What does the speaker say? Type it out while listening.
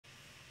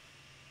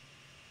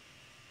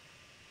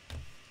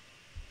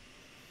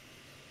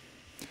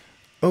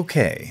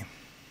Okay.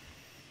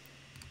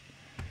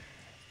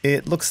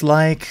 It looks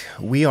like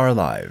we are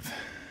live.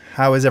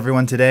 How is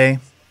everyone today?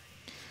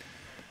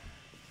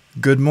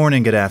 Good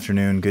morning, good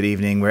afternoon, good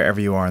evening,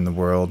 wherever you are in the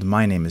world.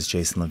 My name is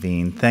Jason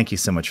Levine. Thank you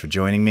so much for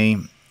joining me.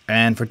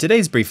 And for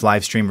today's brief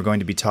live stream, we're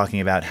going to be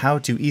talking about how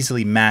to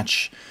easily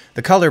match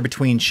the color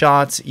between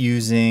shots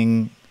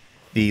using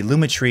the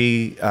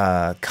Lumetri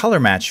color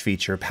match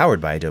feature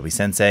powered by Adobe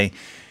Sensei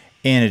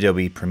in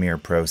Adobe Premiere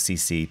Pro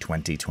CC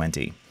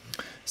 2020.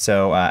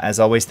 So as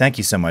always, thank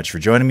you so much for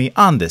joining me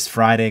on this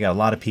Friday. Got a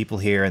lot of people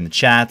here in the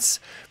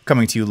chats,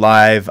 coming to you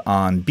live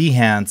on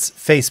Behance,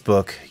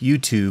 Facebook,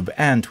 YouTube,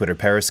 and Twitter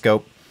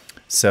Periscope.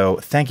 So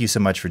thank you so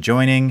much for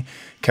joining.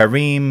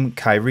 Kareem,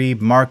 Kairib,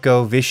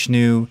 Marco,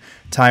 Vishnu,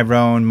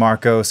 Tyrone,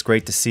 Marcos,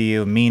 great to see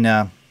you.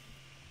 Mina,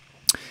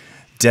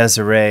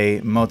 Desiree,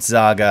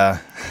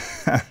 Motzaga.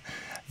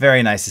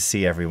 Very nice to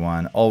see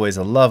everyone. Always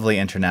a lovely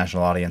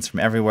international audience from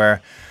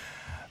everywhere.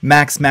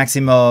 Max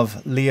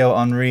Maximov, Leo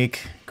Enrique,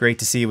 great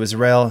to see you as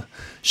well.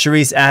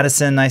 Charisse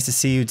Addison, nice to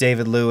see you.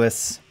 David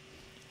Lewis,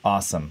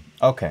 awesome.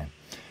 Okay,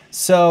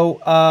 so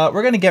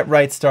we're going to get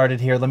right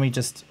started here. Let me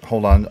just,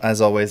 hold on. As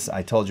always,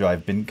 I told you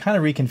I've been kind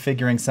of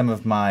reconfiguring some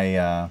of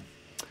my,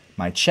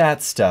 my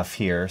chat stuff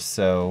here.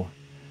 So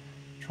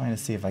trying to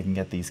see if I can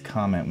get these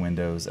comment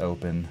windows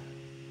open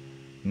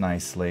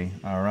nicely.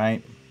 All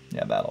right,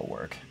 yeah, that'll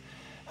work.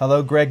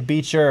 Hello, Greg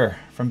Beecher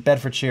from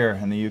Bedfordshire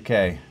in the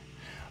UK.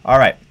 All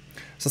right.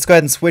 So let's go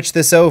ahead and switch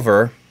this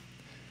over,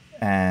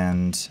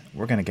 and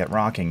we're going to get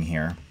rocking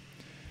here.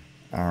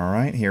 All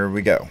right, here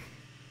we go.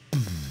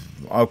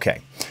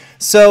 Okay,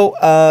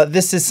 so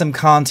this is some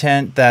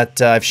content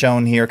that I've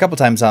shown here a couple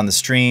times on the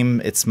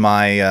stream. It's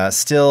my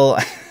still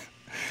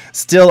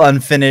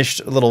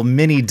unfinished little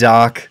mini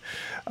doc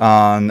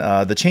on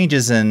the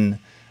changes in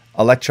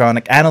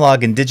electronic,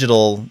 analog, and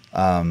digital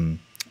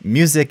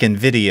music and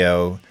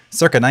video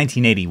circa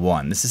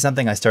 1981. This is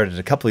something I started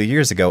a couple of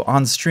years ago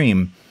on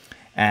stream.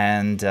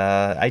 And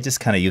I just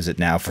kind of use it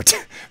now for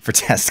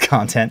test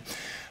content.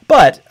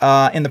 But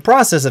in the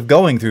process of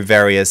going through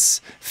various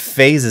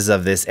phases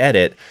of this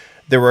edit,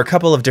 there were a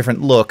couple of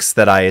different looks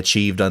that I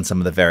achieved on some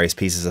of the various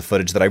pieces of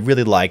footage that I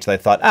really liked. That I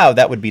thought, oh,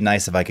 that would be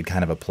nice if I could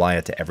kind of apply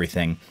it to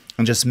everything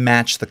and just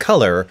match the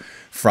color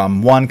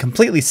from one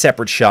completely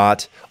separate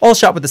shot, all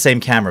shot with the same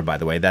camera, by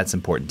the way. That's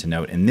important to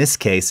note in this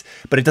case,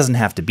 but it doesn't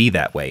have to be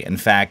that way. In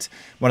fact,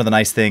 one of the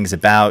nice things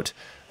about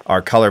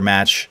our color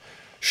match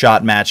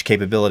shot match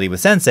capability with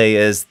Sensei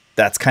is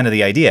that's kind of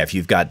the idea. If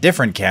you've got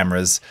different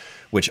cameras,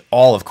 which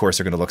all of course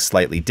are going to look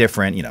slightly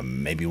different, you know,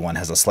 maybe one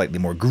has a slightly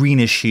more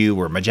greenish hue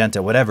or magenta,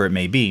 whatever it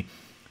may be,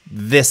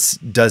 this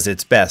does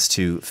its best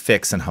to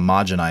fix and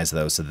homogenize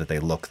those so that they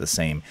look the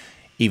same,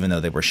 even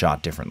though they were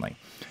shot differently.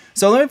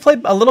 So let me play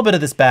a little bit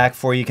of this back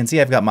for you. You can see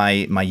I've got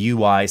my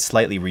UI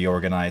slightly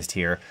reorganized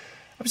here.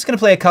 I'm just going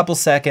to play a couple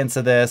seconds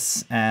of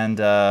this and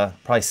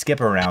probably skip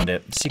around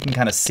it so you can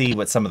kind of see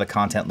what some of the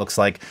content looks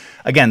like.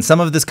 Again, some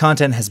of this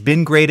content has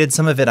been graded.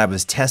 Some of it I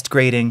was test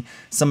grading.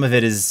 Some of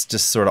it is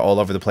just sort of all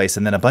over the place.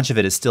 And then a bunch of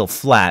it is still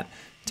flat.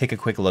 Take a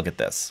quick look at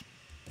this.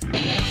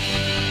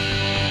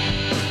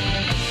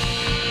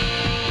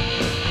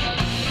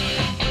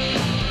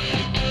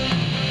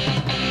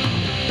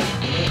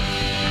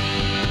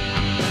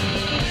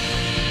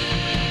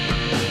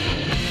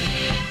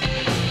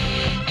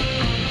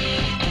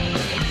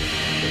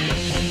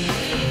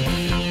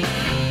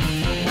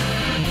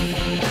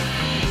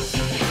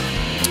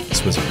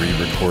 Was a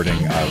re-recording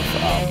of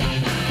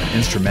an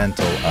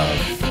instrumental of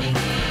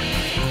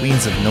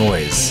Queens of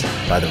Noise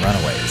by the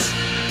Runaways,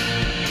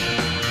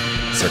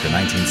 circa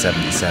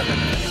 1977.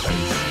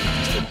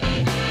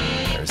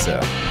 There's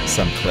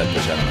some clip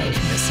which I don't know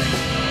is missing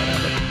or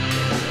whatever.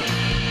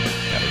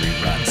 Gotta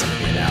rerun some of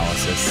the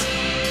analysis.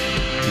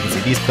 You can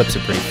see these clips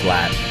are pretty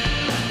flat.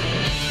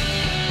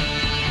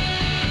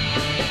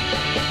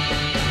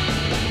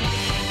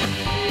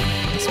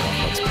 This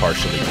one looks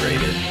partially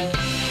graded.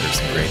 There's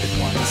some graded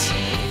ones.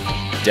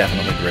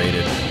 Definitely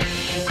graded. A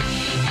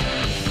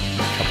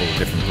couple of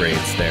different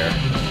grades there.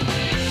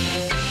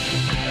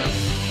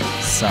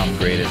 Some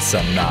graded,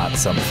 some not,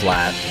 some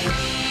flat.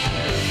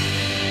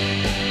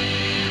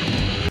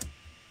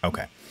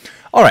 Okay.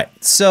 All right.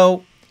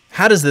 So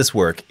how does this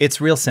work? It's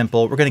real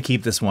simple. We're going to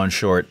keep this one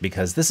short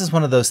because this is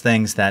one of those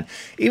things that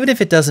even if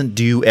it doesn't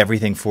do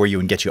everything for you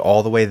and get you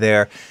all the way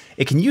there,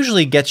 it can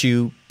usually get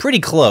you pretty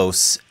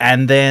close.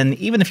 And then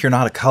even if you're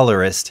not a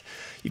colorist,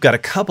 you've got a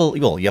couple,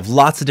 well, you have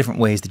lots of different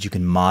ways that you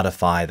can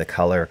modify the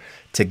color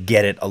to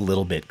get it a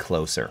little bit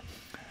closer.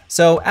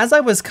 So as I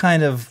was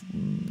kind of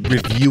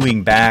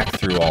reviewing back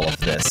through all of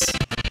this,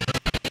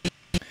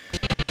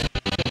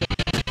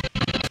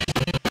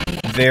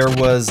 there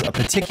was a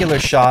particular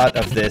shot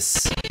of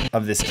this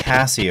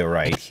Casio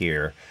right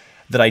here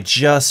that I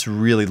just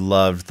really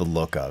loved the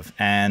look of.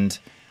 And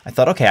I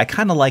thought, okay, I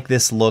kind of like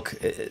this look.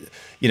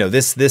 You know,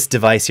 this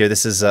device here,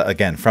 this is,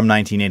 again, from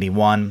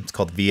 1981. It's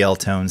called VL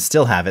Tone.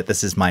 Still have it.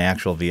 This is my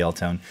actual VL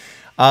Tone.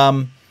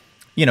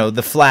 you know,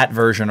 the flat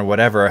version or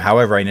whatever,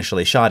 however I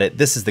initially shot it.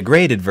 This is the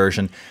graded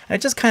version. And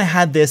it just kind of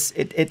had this,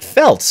 it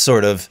felt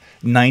sort of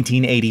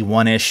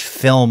 1981-ish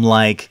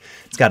film-like.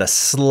 It's got a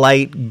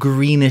slight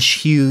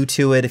greenish hue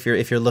to it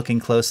if you're looking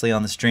closely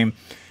on the stream.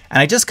 And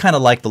I just kind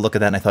of liked the look of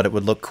that, and I thought it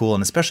would look cool,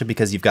 and especially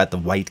because you've got the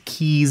white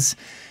keys.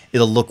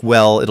 It'll look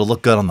well. It'll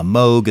look good on the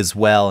Moog as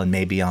well, and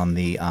maybe on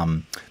the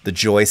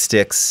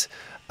joysticks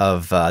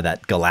of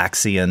that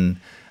Galaxian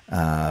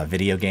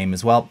video game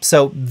as well.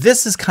 So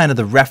this is kind of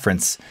the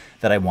reference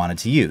that I wanted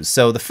to use.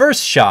 So the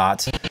first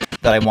shot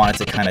that I wanted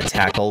to kind of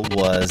tackle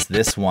was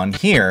this one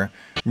here,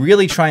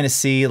 really trying to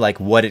see like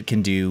what it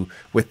can do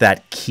with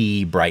that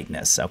key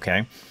brightness,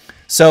 okay?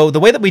 So the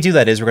way that we do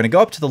that is we're going to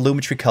go up to the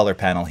Lumetri color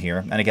panel here.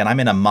 And again, I'm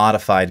in a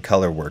modified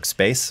color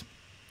workspace.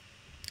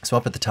 So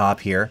up at the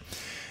top here.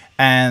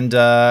 And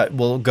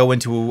we'll go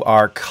into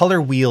our color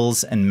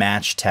wheels and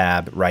match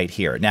tab right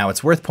here. Now,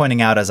 it's worth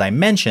pointing out, as I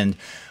mentioned,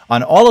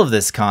 on all of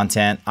this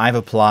content, I've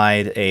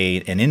applied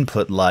an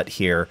input LUT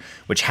here,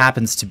 which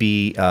happens to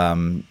be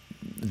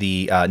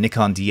the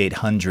Nikon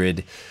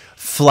D800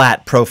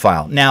 flat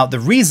profile. Now, the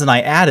reason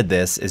I added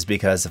this is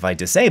because if I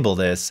disable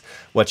this,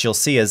 what you'll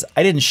see is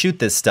I didn't shoot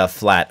this stuff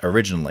flat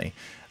originally.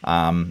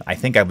 I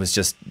think I was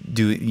just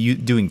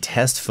doing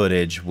test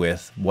footage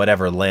with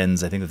whatever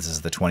lens. I think this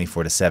is the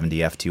 24-70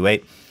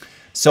 f2.8.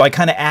 So I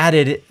kind of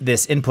added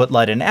this input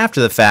LUT in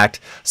after the fact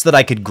so that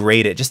I could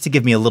grade it just to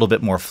give me a little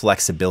bit more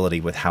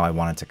flexibility with how I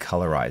wanted to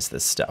colorize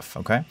this stuff,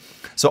 okay?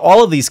 So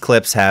all of these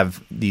clips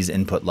have these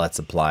input LUTs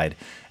applied.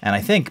 And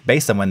I think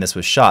based on when this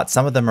was shot,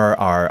 some of them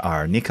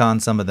are Nikon,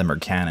 some of them are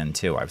Canon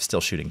too. I was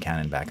still shooting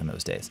Canon back in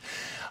those days.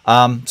 So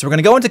we're going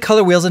to go into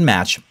color wheels and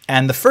match,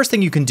 and the first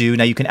thing you can do,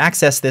 now you can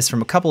access this from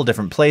a couple of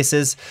different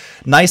places.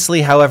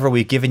 Nicely, however,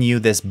 we've given you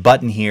this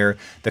button here,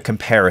 the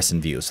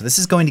comparison view. So this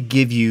is going to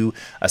give you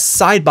a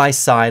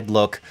side-by-side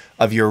look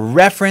of your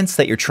reference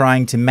that you're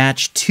trying to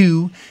match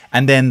to,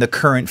 and then the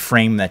current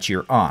frame that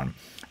you're on.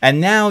 And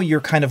now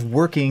you're kind of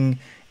working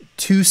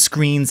two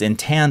screens in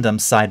tandem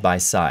side by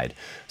side.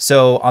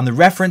 So on the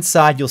reference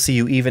side, you'll see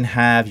you even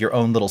have your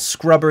own little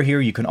scrubber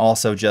here. You can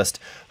also just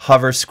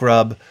hover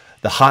scrub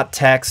the hot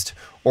text,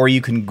 or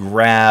you can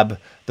grab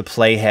the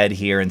playhead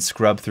here and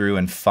scrub through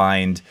and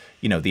find,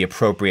 you know, the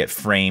appropriate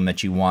frame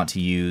that you want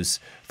to use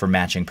for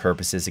matching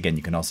purposes. Again,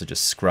 you can also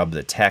just scrub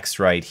the text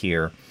right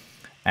here,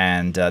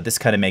 and this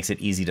kind of makes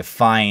it easy to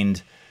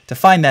find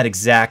that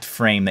exact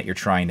frame that you're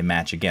trying to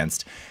match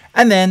against.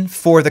 And then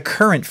for the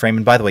current frame,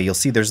 and by the way, you'll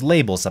see there's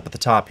labels up at the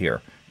top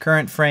here,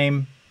 current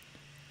frame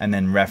and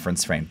then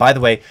reference frame. By the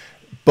way,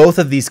 both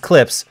of these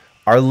clips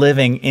are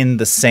living in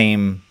the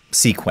same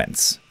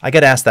sequence. I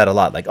get asked that a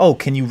lot, like, oh,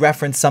 can you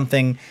reference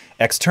something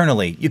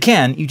externally? You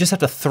can, you just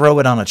have to throw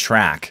it on a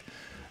track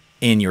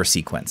in your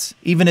sequence.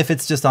 Even if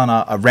it's just on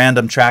a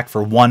random track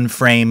for one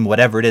frame,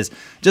 whatever it is,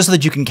 just so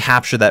that you can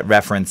capture that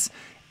reference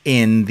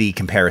in the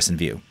comparison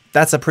view.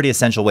 That's a pretty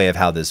essential way of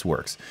how this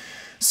works.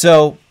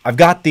 So I've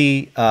got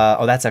the,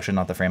 oh, that's actually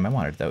not the frame I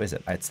wanted though, is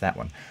it? It's that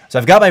one. So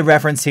I've got my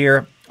reference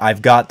here.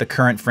 I've got the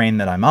current frame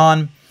that I'm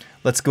on.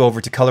 Let's go over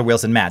to color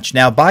wheels and match.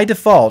 Now, by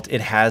default, it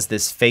has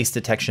this face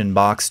detection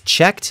box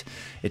checked.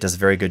 It does a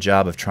very good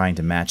job of trying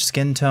to match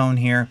skin tone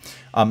here.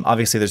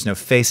 Obviously, there's no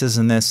faces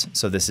in this,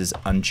 so this is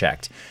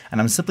unchecked.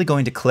 And I'm simply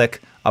going to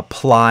click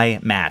Apply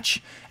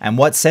Match. And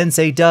what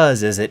Sensei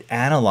does is it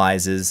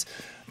analyzes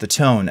the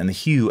tone and the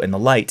hue and the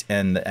light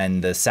and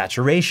the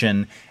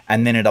saturation,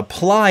 and then it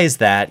applies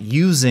that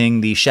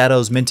using the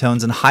shadows,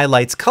 midtones, and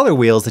highlights color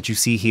wheels that you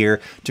see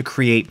here to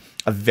create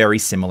a very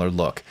similar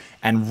look.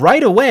 And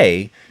right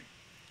away,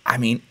 I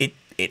mean, it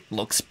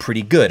looks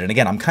pretty good. And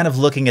again, I'm kind of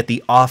looking at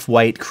the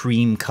off-white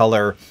cream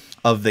color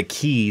of the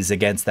keys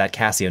against that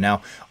Casio.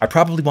 Now, I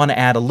probably want to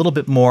add a little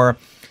bit more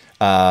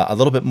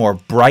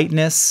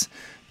brightness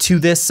to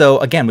this. So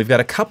again, we've got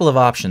a couple of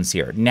options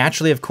here.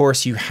 Naturally, of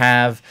course, you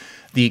have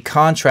the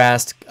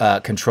contrast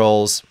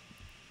controls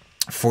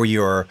for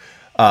your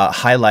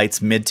highlights,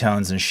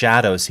 midtones, and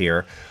shadows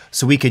here.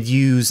 So we could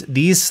use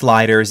these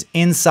sliders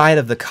inside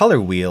of the color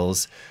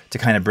wheels to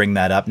kind of bring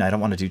that up. Now, I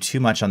don't want to do too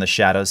much on the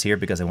shadows here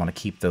because I want to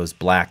keep those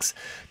blacks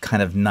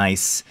kind of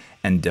nice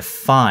and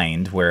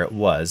defined where it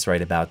was,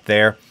 right about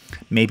there.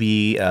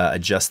 Maybe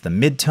adjust the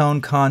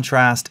midtone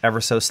contrast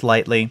ever so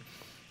slightly.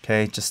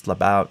 Okay, just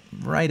about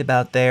right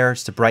about there,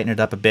 just to brighten it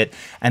up a bit.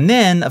 And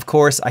then, of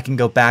course, I can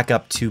go back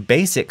up to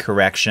basic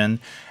correction,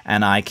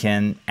 and I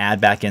can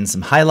add back in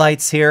some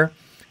highlights here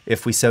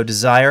if we so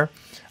desire.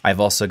 I've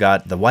also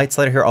got the white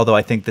slider here, although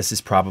I think this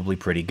is probably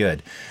pretty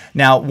good.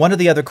 Now, one of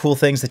the other cool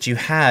things that you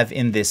have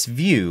in this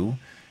view,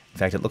 in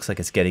fact, it looks like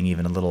it's getting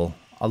even a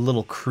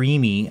little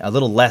creamy, a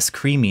little less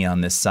creamy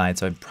on this side,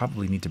 so I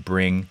probably need to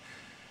bring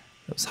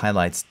those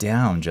highlights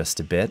down just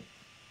a bit,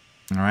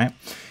 all right,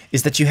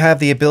 is that you have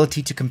the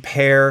ability to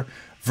compare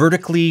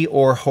vertically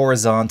or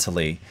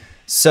horizontally.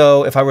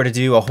 So if I were to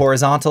do a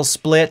horizontal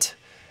split,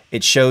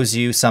 it shows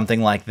you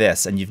something like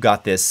this, and you've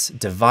got this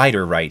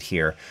divider right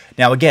here.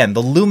 Now again,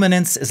 the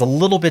luminance is a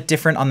little bit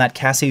different on that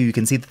Casio. You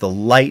can see that the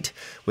light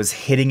was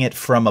hitting it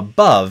from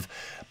above,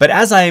 But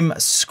as I'm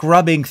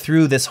scrubbing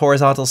through this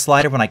horizontal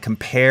slider, when I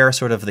compare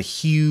sort of the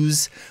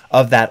hues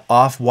of that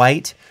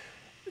off-white,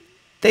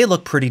 they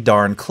look pretty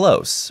darn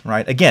close,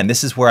 right? Again,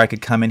 this is where I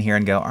could come in here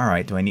and go, all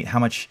right, do I need, how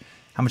much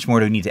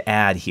more do I need to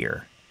add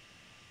here?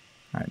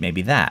 All right,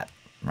 maybe that,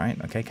 right?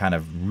 Okay, kind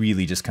of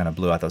really just kind of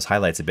blew out those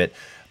highlights a bit.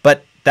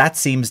 But that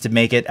seems to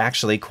make it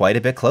actually quite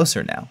a bit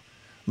closer now.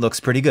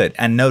 Looks pretty good.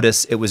 And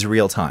notice it was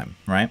real time,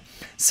 right?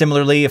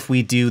 Similarly, if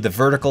we do the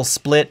vertical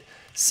split,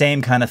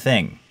 same kind of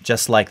thing,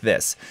 just like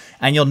this.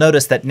 And you'll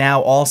notice that now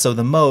also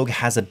the Moog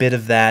has a bit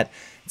of that,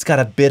 it's got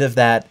a bit of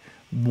that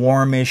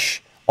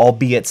warmish,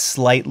 albeit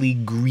slightly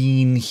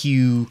green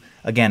hue,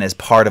 again, as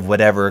part of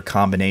whatever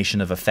combination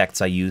of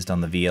effects I used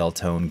on the VL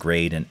tone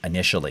grade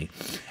initially.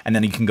 And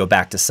then you can go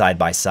back to side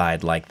by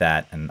side like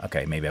that. And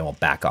okay, maybe I will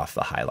back off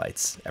the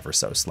highlights ever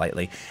so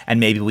slightly.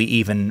 And maybe we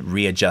even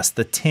readjust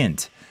the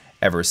tint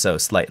ever so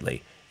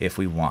slightly if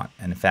we want.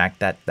 And in fact,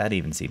 that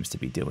even seems to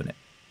be doing it.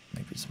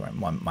 Maybe it's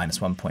minus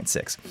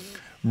 1.6.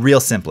 Real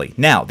simply.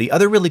 Now, the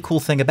other really cool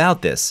thing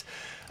about this,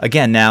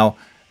 again, now,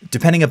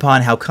 depending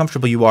upon how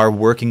comfortable you are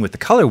working with the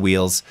color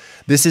wheels,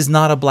 this is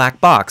not a black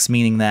box,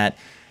 meaning that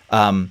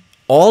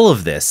all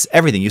of this,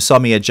 everything, you saw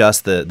me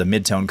adjust the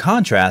mid-tone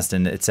contrast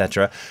and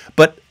etc.,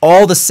 but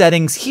all the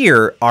settings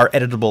here are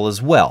editable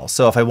as well.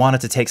 So if I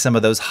wanted to take some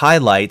of those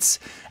highlights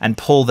and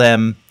pull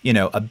them, you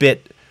know, a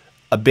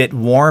bit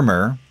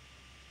warmer,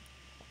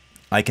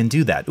 I can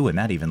do that. Ooh, and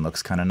that even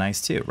looks kind of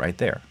nice too, right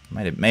there.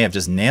 May have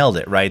just nailed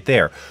it right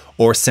there.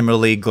 Or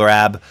similarly,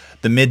 grab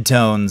the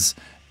midtones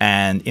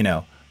and, you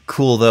know,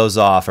 cool those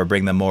off or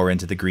bring them more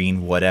into the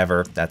green,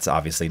 whatever. That's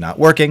obviously not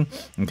working.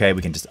 Okay,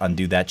 we can just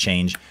undo that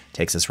change.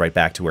 Takes us right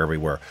back to where we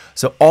were.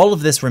 So all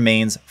of this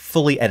remains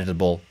fully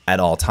editable at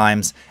all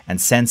times,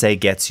 and Sensei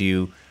gets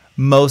you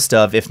most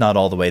of, if not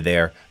all the way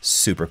there,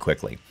 super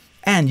quickly.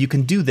 And you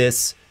can do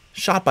this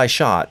shot by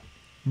shot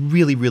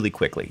really, really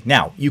quickly.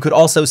 Now, you could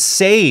also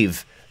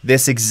save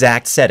this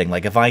exact setting.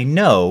 Like if I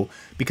know,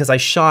 because I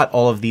shot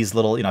all of these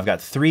little, you know, I've got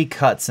 3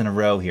 cuts in a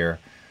row here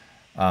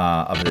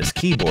of this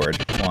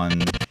keyboard.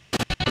 1,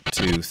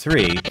 2,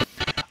 3.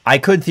 I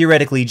could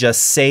theoretically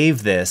just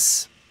save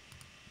this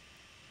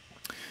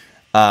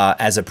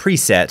as a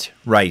preset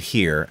right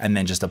here and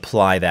then just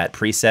apply that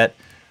preset.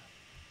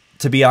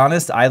 To be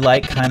honest, I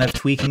like kind of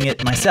tweaking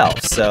it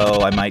myself.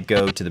 So I might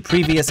go to the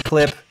previous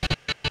clip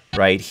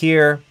right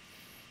here.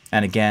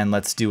 And again,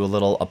 let's do a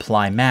little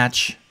apply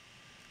match.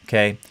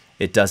 Okay,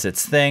 it does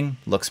its thing,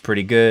 looks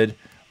pretty good.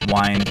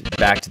 Wind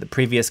back to the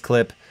previous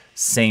clip,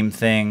 same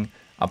thing,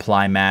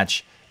 apply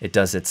match. It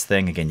does its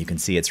thing. Again, you can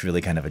see it's really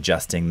kind of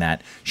adjusting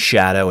that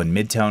shadow and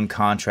midtone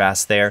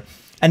contrast there.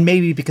 And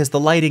maybe because the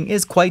lighting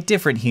is quite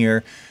different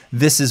here,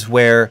 this is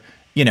where,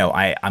 you know,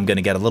 I'm going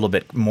to get a little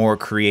bit more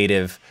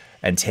creative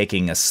and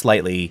taking a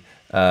slightly,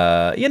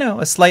 you know,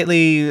 a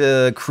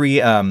slightly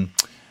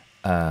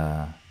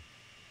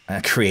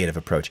creative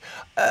approach,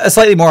 a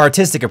slightly more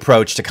artistic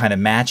approach to kind of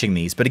matching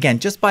these. But again,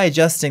 just by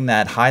adjusting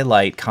that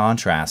highlight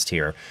contrast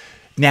here,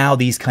 now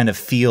these kind of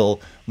feel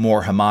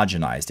more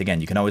homogenized. Again,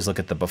 you can always look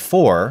at the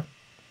before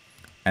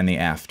and the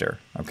after,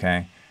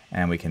 okay?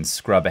 And we can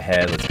scrub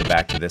ahead. Let's go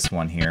back to this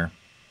one here.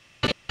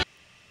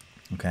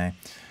 Okay,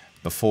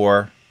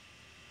 before,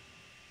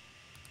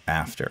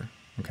 after.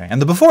 Okay,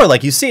 and the before,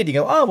 like you see it, you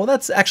go, oh, well,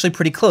 that's actually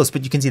pretty close.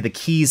 But you can see the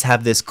keys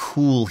have this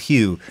cool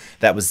hue.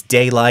 That was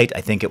daylight.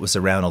 I think it was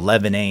around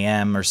 11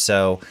 a.m. or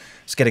so.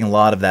 Just getting a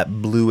lot of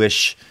that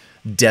bluish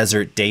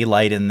desert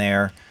daylight in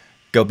there.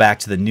 Go back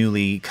to the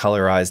newly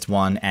colorized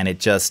one, and it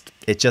just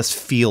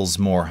feels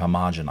more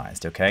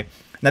homogenized, okay?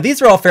 Now,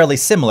 these are all fairly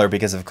similar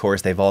because, of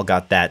course, they've all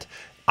got that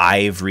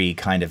ivory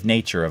kind of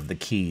nature of the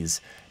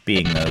keys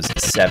being those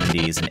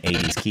 70s and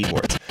 80s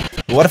keyboards.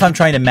 But what if I'm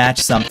trying to match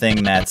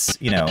something that's,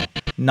 you know,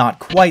 not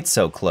quite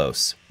so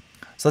close?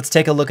 So let's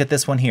take a look at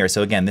this one here.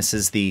 So again, this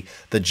is the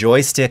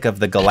joystick of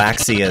the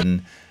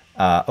Galaxian.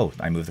 Oh,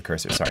 I moved the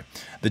cursor, sorry.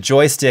 The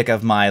joystick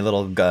of my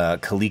little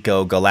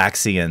Coleco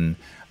Galaxian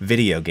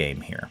video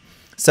game here.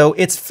 So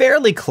it's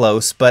fairly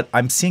close, but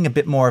I'm seeing a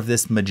bit more of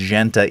this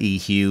magenta-y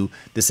hue.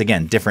 This,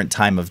 again, different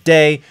time of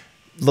day.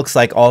 Looks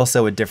like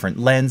also a different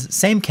lens.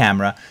 Same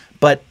camera,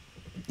 but,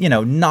 you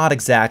know, not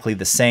exactly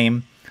the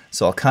same.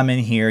 So I'll come in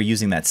here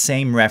using that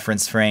same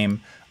reference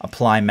frame,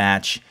 apply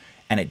match,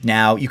 and it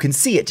now, you can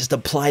see it just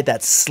applied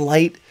that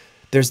slight,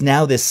 there's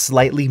now this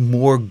slightly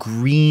more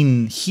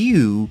green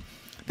hue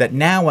that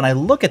now when I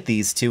look at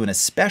these two, and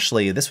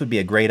especially, this would be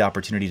a great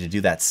opportunity to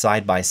do that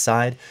side by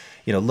side,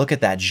 you know, look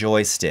at that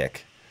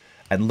joystick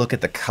and look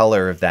at the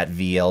color of that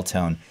VL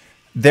tone.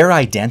 They're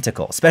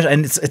identical, especially,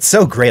 and it's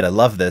so great. I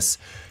love this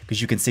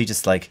because you can see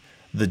just like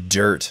the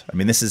dirt. I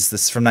mean, this is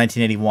from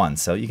 1981,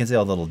 so you can see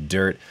a little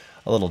dirt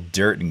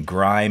and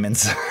grime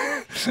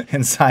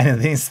inside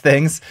of these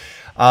things.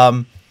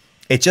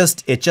 It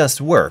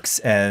just works,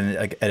 and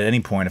at any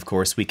point, of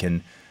course, we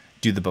can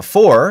do the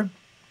before.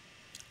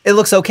 It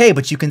looks okay,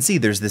 but you can see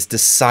there's this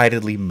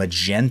decidedly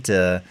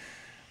magenta,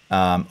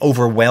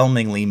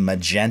 overwhelmingly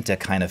magenta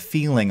kind of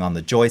feeling on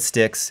the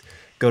joysticks.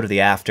 go to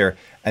the after,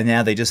 and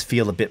now they just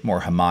feel a bit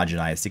more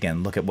homogenized.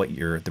 Again, look at what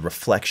the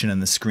reflection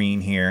in the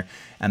screen here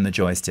and the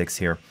joysticks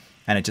here,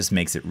 and it just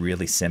makes it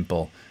really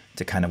simple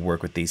to kind of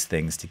work with these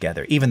things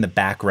together. Even the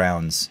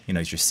backgrounds, you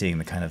know, as you're seeing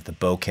the kind of the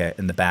bokeh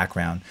in the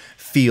background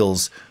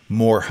feels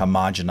more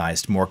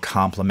homogenized, more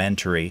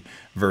complementary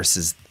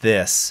versus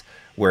this,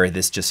 where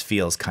this just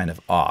feels kind of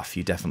off.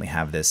 You definitely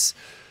have this,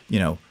 you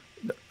know,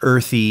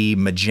 earthy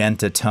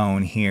magenta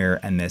tone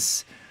here and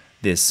this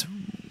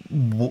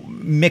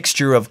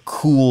mixture of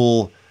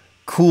cool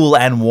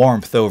and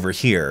warmth over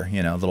here,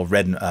 you know, a little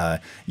red,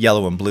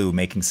 yellow and blue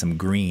making some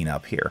green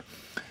up here.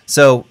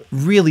 So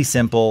really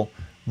simple,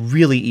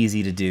 really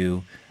easy to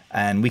do,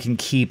 and we can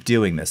keep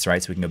doing this,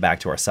 right? So we can go back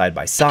to our side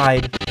by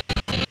side.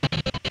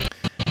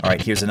 All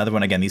right, here's another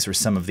one. Again, these were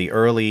some of the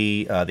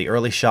early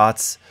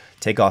shots.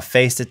 Take off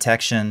face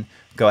detection,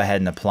 go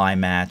ahead and apply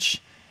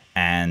match,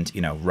 and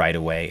you know, right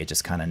away it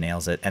just kind of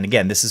nails it. And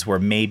again, this is where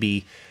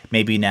maybe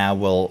now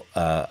we'll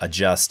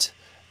adjust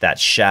that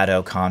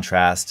shadow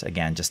contrast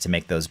again, just to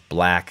make those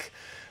black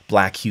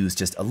hues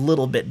just a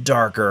little bit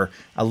darker,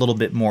 a little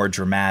bit more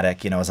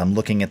dramatic. You know, as I'm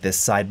looking at this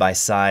side by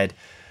side,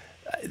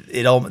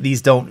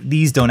 these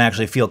don't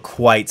actually feel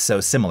quite so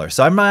similar.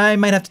 So I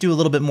might have to do a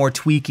little bit more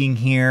tweaking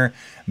here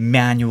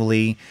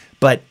manually,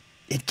 but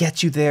it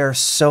gets you there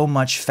so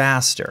much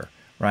faster,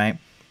 right?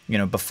 You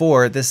know,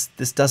 before this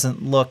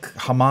doesn't look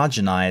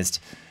homogenized,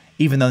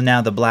 even though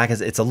now the black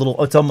it's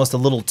almost a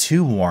little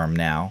too warm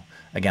now.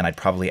 Again, I'd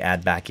probably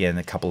add back in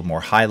a couple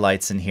more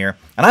highlights in here.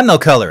 And I'm no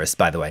colorist,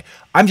 by the way.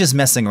 I'm just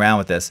messing around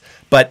with this.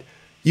 But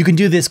you can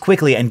do this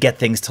quickly and get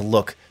things to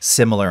look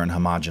similar and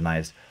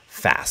homogenized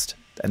fast.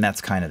 And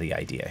that's kind of the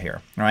idea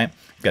here, all right?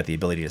 You've got the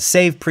ability to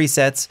save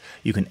presets.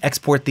 You can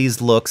export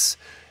these looks.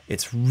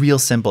 It's real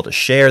simple to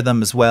share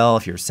them as well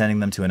if you're sending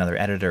them to another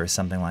editor or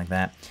something like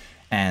that.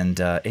 And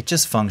it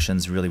just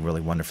functions really,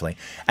 really wonderfully.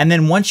 And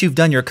then once you've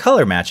done your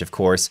color match, of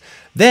course,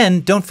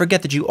 then don't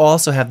forget that you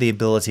also have the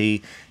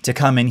ability to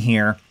come in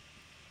here,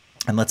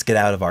 and let's get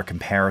out of our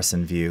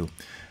comparison view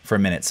for a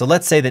minute. So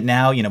let's say that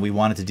now, you know, we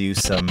wanted to do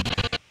some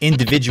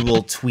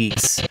individual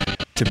tweaks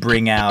to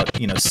bring out,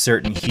 you know,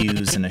 certain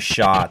hues in a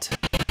shot.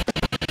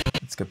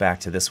 Let's go back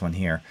to this one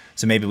here.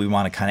 So maybe we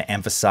want to kind of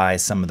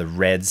emphasize some of the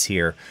reds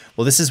here.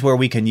 Well, this is where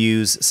we can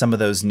use some of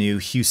those new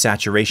hue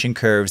saturation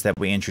curves that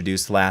we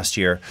introduced last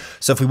year.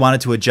 So if we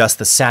wanted to adjust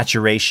the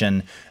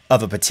saturation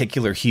of a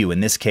particular hue, in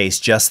this case,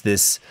 just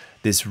this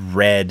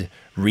red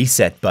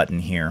reset button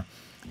here,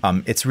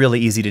 it's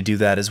really easy to do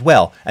that as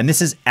well. And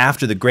this is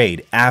after the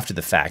grade, after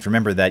the fact.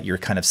 Remember that you're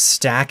kind of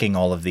stacking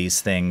all of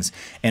these things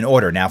in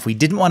order. Now, if we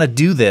didn't want to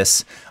do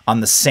this on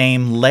the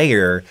same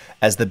layer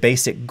as the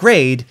basic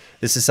grade,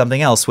 this is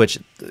something else, which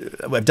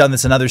I've done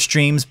this in other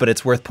streams, but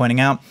it's worth pointing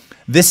out.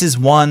 This is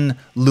one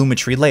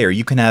Lumetri layer.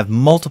 You can have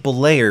multiple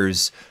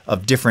layers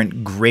of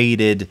different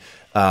graded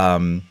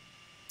grading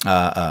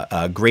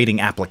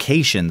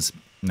applications,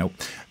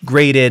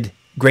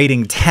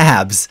 grading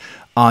tabs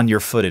on your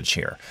footage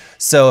here.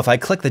 So if I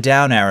click the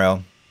down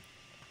arrow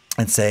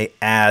and say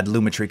add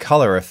Lumetri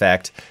color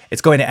effect,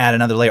 it's going to add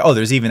another layer. Oh,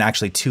 there's even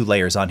actually 2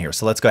 layers on here.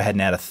 So let's go ahead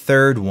and add a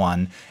third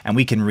one, and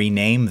we can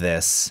rename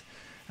this,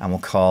 and we'll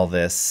call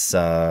this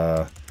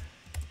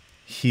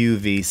hue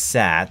v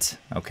sat.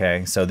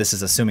 Okay, so this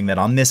is assuming that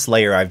on this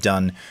layer I've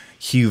done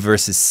hue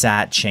versus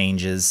sat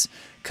changes.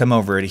 Come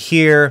over to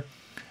here,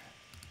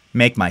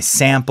 make my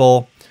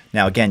sample.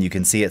 Now again, you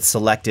can see it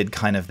selected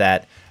kind of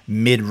that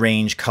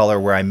mid-range color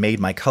where I made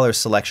my color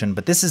selection,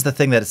 but this is the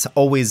thing that it's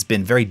always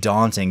been very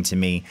daunting to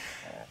me.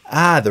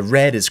 The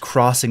red is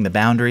crossing the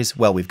boundaries.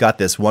 Well, we've got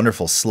this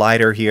wonderful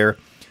slider here,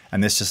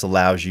 and this just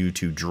allows you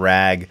to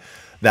drag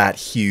that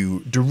hue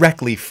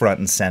directly front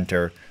and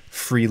center,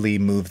 freely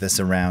move this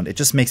around. It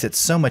just makes it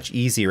so much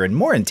easier and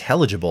more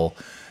intelligible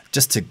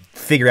just to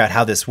figure out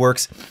how this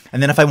works.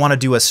 And then if I want to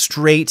do a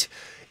straight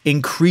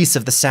increase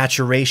of the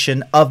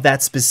saturation of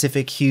that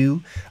specific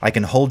hue, I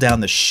can hold down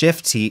the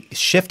shift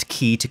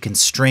key to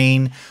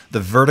constrain the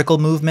vertical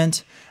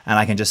movement, and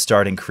I can just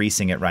start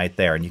increasing it right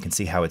there. And you can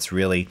see how it's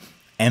really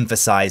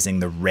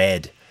emphasizing the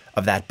red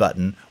of that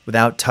button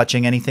without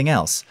touching anything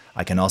else.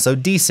 I can also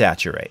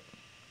desaturate,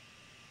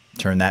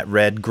 turn that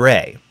red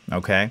gray,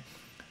 okay?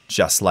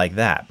 Just like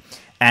that.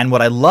 And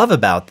what I love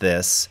about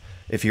this,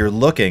 if you're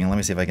looking, let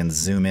me see if I can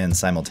zoom in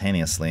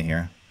simultaneously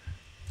here.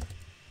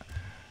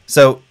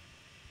 So,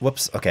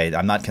 whoops, okay,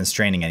 I'm not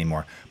constraining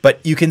anymore.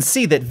 But you can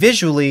see that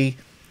visually,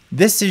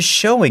 this is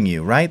showing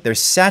you, right? There's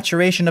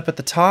saturation up at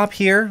the top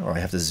here, or I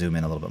have to zoom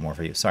in a little bit more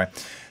for you, sorry.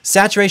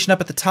 Saturation up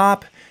at the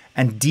top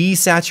and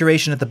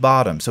desaturation at the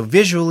bottom. So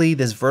visually,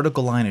 this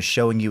vertical line is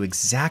showing you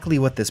exactly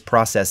what this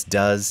process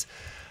does.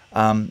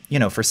 You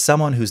know, for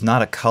someone who's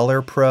not a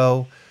color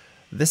pro,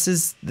 this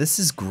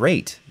is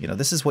great. You know,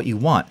 this is what you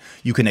want.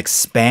 You can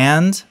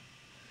expand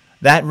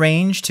that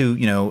range to,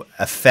 you know,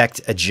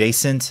 affect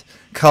adjacent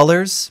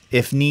colors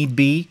if need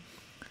be.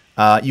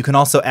 You can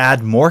also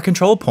add more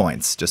control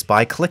points just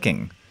by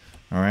clicking,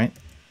 all right,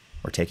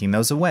 or taking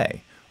those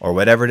away, or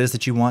whatever it is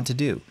that you want to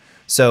do.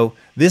 So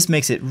this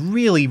makes it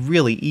really,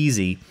 really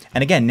easy.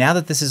 And again, now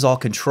that this is all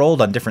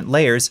controlled on different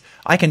layers,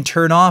 I can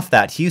turn off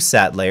that hue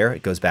sat layer.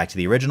 It goes back to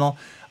the original.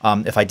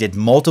 If I did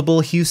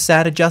multiple hue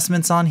sat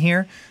adjustments on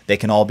here, they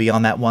can all be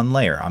on that one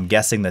layer. I'm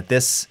guessing that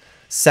this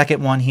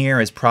second one here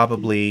is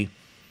probably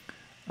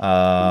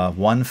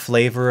one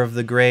flavor of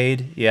the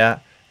grade. Yeah.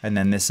 And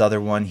then this other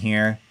one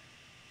here,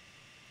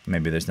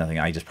 maybe there's nothing.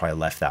 I just probably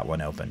left that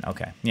one open.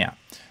 Okay. Yeah.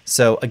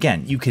 So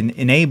again, you can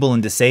enable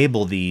and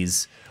disable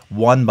these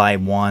one by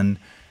one.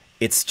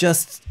 It's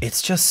just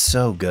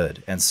so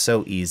good and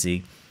so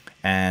easy.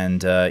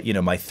 And you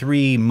know, my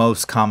three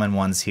most common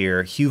ones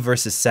here: hue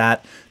versus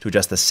sat to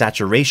adjust the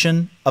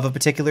saturation of a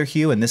particular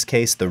hue. In this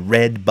case, the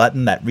red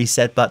button, that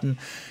reset button.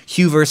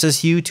 Hue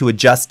versus hue to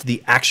adjust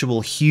the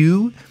actual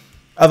hue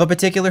of a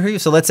particular hue.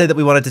 So let's say that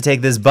we wanted to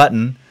take this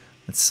button,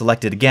 let's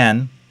select it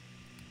again,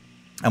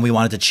 and we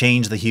wanted to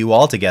change the hue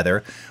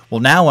altogether.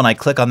 Well, now when I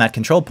click on that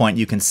control point,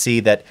 you can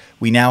see that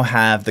we now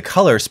have the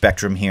color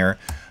spectrum here.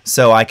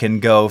 So I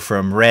can go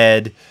from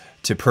red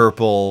to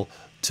purple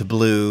to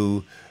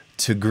blue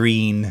to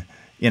green,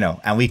 you know,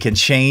 and we can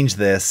change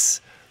this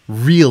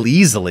real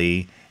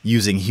easily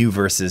using hue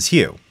versus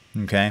hue,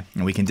 okay?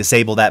 And we can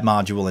disable that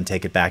module and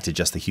take it back to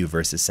just the hue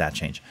versus sat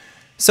change.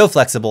 So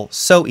flexible,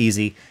 so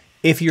easy.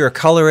 If you're a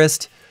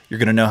colorist, you're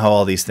gonna know how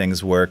all these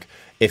things work.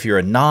 If you're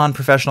a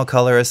non-professional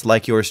colorist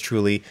like yours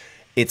truly,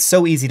 it's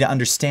so easy to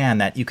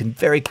understand that you can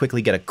very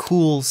quickly get a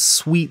cool,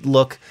 sweet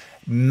look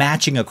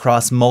matching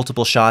across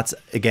multiple shots.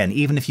 Again,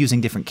 even if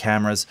using different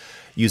cameras,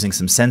 using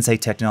some Sensei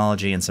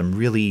technology and some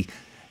really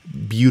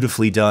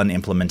beautifully done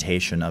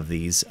implementation of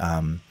these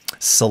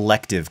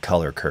selective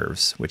color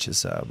curves, which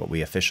is what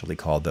we officially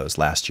called those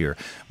last year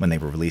when they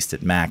were released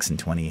at Max in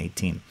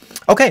 2018.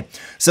 Okay,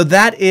 so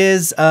that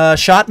is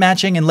shot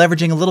matching and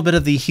leveraging a little bit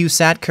of the hue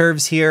sat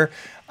curves here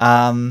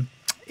in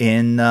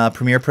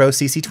Premiere Pro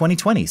CC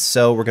 2020.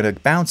 So we're going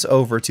to bounce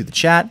over to the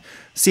chat,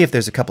 see if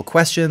there's a couple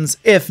questions.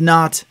 If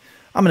not,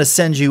 I'm going to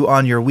send you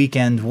on your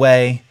weekend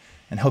way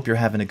and hope you're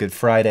having a good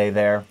Friday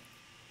there.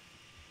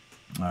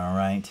 All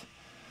right.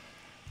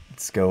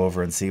 Let's go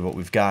over and see what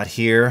we've got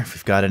here. If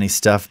we've got any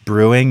stuff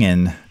brewing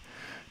in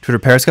Twitter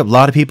Periscope. A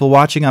lot of people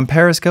watching on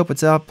Periscope.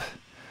 What's up?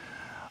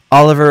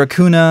 Oliver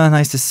Acuna,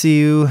 nice to see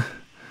you.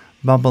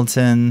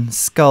 Bumbleton,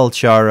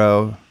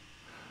 Skullcharo.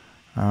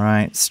 All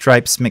right.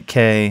 Stripes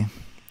McKay.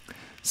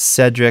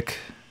 Cedric.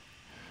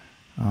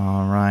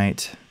 All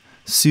right.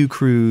 Sue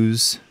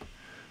Cruz.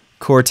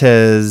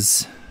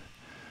 Cortez.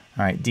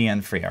 All right,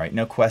 DN Free. All right,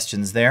 no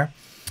questions there.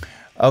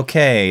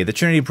 Okay, the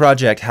Trinity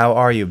Project, how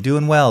are you?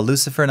 Doing well.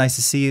 Lucifer, nice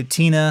to see you.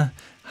 Tina,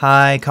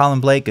 hi. Colin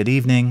Blake, good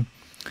evening.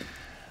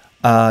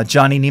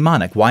 Johnny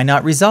Mnemonic, why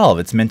not Resolve?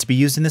 It's meant to be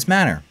used in this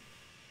manner.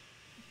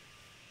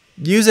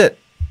 Use it.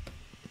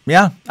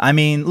 Yeah, I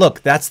mean,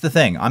 look, that's the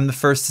thing. I'm the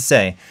first to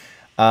say,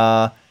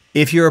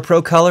 if you're a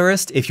pro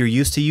colorist, if you're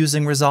used to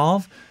using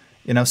Resolve,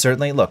 you know,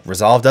 certainly, look,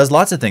 Resolve does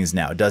lots of things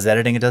now. It does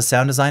editing, it does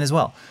sound design as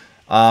well.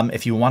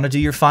 If you want to do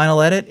your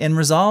final edit in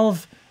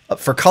Resolve,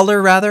 for color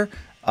rather,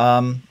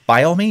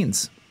 by all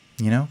means,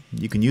 you know,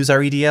 you can use our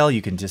EDL.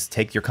 You can just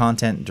take your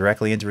content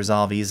directly into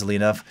Resolve easily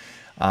enough.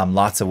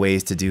 Lots of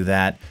ways to do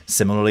that.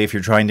 Similarly, if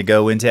you're trying to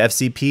go into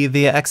FCP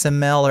via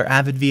XML or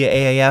Avid via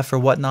AAF or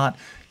whatnot,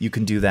 you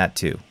can do that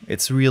too.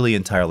 It's really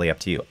entirely up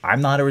to you.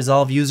 I'm not a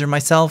Resolve user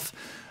myself,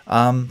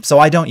 so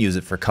I don't use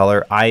it for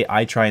color.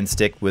 I try and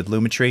stick with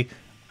Lumetri.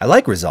 I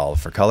like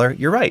Resolve for color.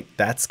 You're right.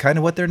 That's kind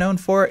of what they're known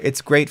for.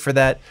 It's great for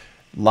that.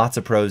 Lots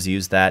of pros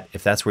use that.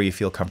 If that's where you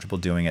feel comfortable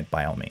doing it,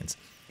 by all means.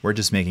 We're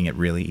just making it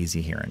really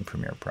easy here in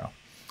Premiere Pro.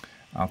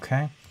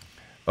 Okay.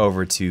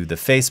 Over to the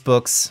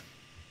Facebooks.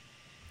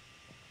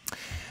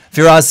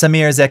 Firaz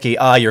Samir Zeki.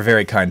 Ah, you're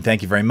very kind.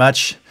 Thank you very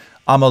much.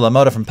 Amo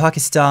Lamoda from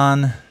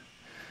Pakistan.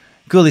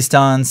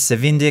 Gulistan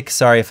Sevindik.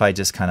 Sorry if I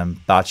just kind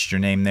of botched your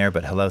name there,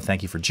 but hello.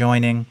 Thank you for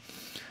joining.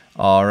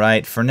 All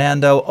right.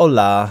 Fernando.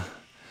 Hola.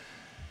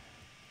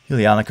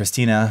 Juliana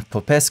Cristina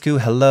Popescu.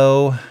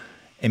 Hello.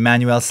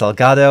 Emmanuel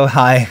Salgado,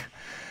 hi.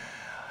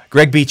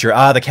 Greg Beecher,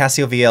 the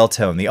Casio VL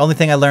tone. The only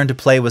thing I learned to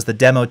play was the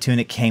demo tune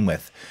it came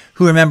with.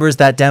 Who remembers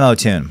that demo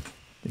tune?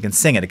 You can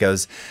sing it. It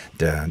goes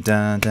dun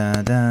dun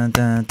dun dun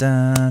dun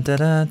dun dun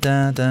dun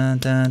dun dun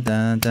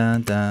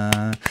dun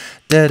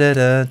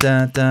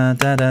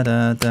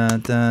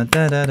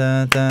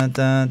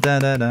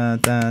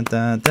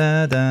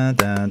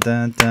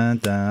dun dun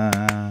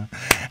dun.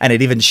 And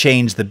it even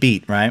changed the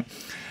beat, right?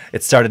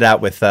 It started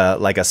out with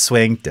like a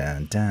swing,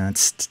 dun, dun,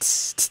 tss, tss,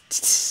 tss,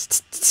 tss,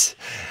 tss, tss.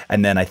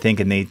 And then I think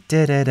in the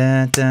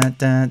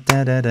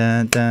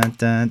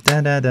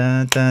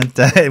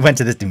it went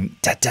to this,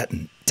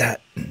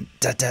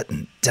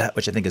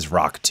 which I think is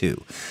rock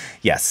too.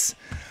 Yes.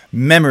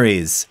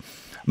 Memories.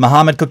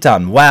 Mohammed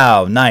Kuptan.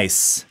 Wow,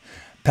 nice.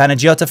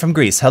 Panagiota from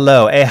Greece.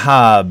 Hello.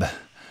 Ehab.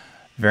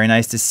 Very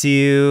nice to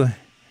see you.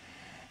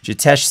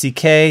 Jitesh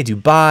CK,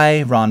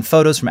 Dubai. Ron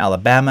Photos from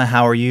Alabama.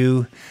 How are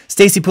you?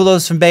 Stacy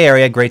Poulos from Bay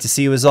Area. Great to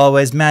see you as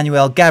always.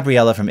 Manuel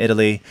Gabriella from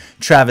Italy.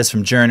 Travis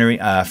from Germany.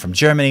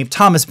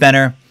 Thomas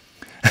Benner.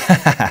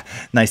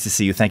 Nice to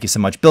see you. Thank you so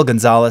much. Bill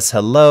Gonzalez.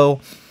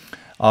 Hello.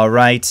 All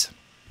right.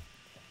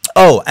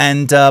 Oh,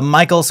 and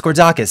Michael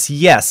Skordakis,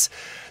 yes,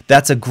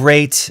 that's a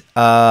great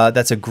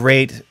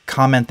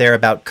comment there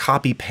about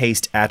copy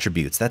paste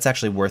attributes. That's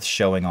actually worth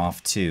showing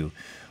off too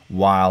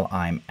while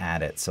I'm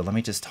at it. So let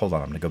me just hold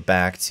on. I'm going to go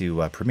back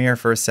to Premiere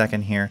for a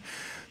second here.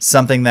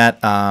 Something that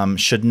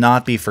should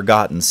not be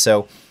forgotten.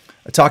 So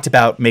I talked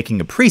about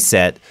making a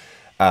preset.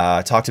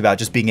 Talked about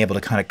just being able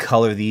to kind of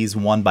color these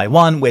one by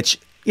one, which,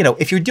 you know,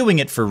 if you're doing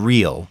it for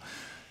real,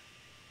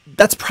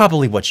 that's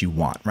probably what you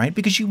want, right?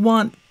 Because you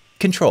want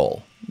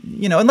control.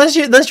 You know, unless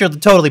you're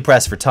totally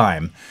pressed for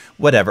time,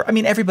 whatever. I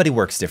mean, everybody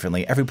works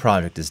differently. Every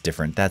project is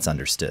different. That's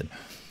understood.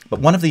 But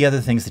one of the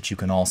other things that you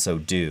can also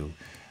do,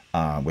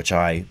 which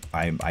I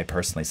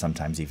personally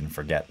sometimes even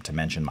forget to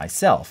mention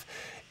myself,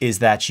 is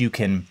that you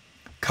can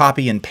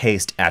copy and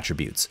paste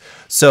attributes.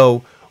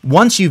 So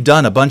once you've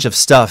done a bunch of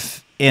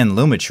stuff in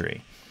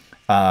Lumetri,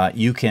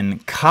 you can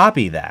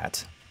copy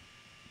that,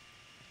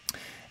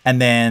 and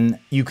then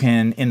you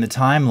can, in the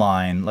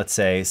timeline, let's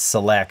say,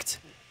 select,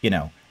 you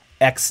know,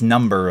 X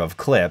number of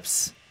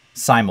clips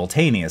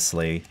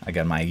simultaneously.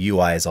 Again, my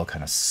UI is all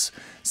kind of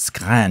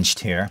scrunched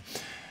here.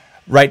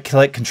 Right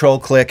click, control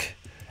click,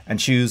 and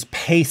choose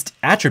paste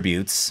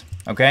attributes,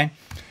 okay?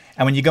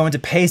 And when you go into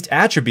paste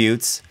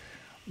attributes,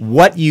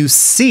 what you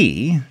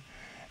see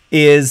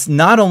is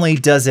not only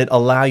does it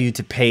allow you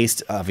to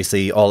paste,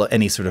 obviously,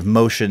 any sort of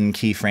motion,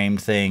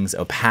 keyframed things,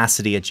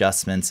 opacity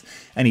adjustments,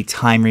 any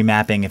time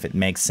remapping if it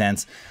makes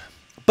sense,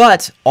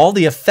 but all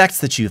the effects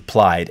that you've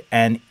applied,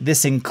 and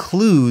this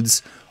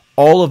includes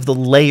all of the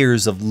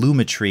layers of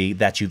Lumetri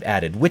that you've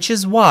added, which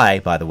is why,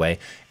 by the way,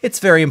 it's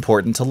very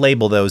important to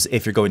label those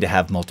if you're going to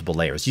have multiple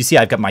layers. You see,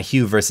 I've got my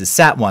hue versus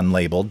sat one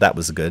labeled. That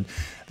was good.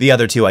 The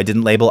other two I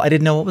didn't label. I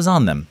didn't know what was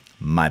on them.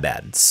 My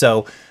bad.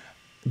 So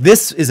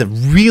this is a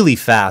really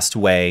fast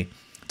way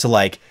to,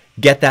 like,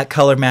 get that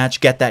color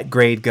match, get that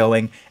grade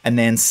going, and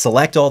then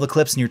select all the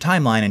clips in your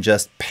timeline and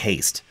just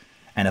paste.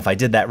 And if I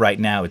did that right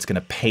now, it's going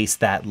to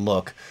paste that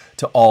look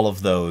to all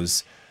of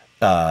those,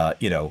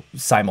 you know,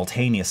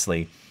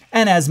 simultaneously.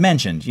 And as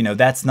mentioned, you know,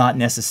 that's not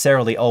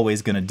necessarily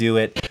always going to do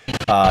it.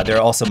 There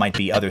also might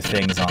be other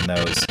things on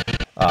those.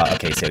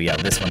 Okay, so yeah,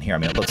 this one here, I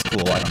mean, it looks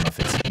cool. I don't know if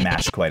it's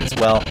matched quite as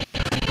well.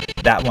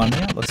 That one,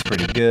 yeah, it looks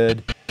pretty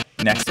good.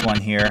 Next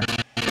one here.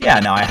 Yeah,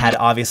 now I had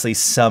obviously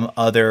some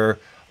other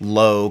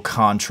low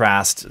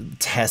contrast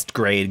test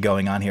grade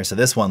going on here. So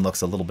this one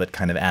looks a little bit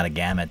kind of out of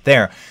gamut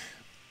there.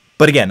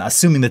 But again,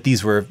 assuming that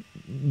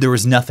there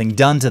was nothing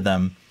done to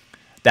them,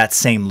 that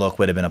same look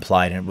would have been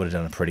applied and it would have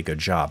done a pretty good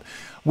job.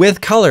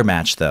 With color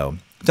match, though,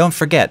 don't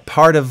forget,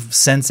 part of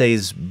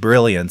Sensei's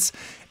brilliance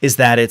is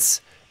that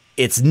it's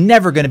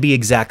never going to be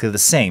exactly the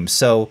same.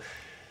 So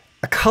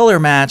a color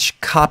match,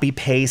 copy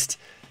paste,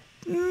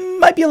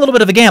 might be a little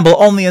bit of a gamble,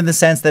 only in the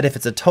sense that if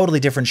it's a totally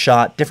different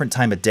shot, different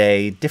time of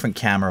day, different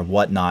camera,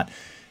 whatnot,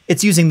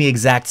 it's using the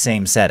exact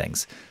same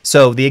settings.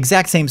 So the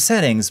exact same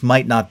settings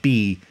might not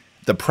be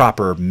the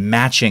proper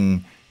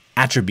matching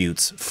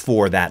attributes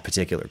for that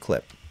particular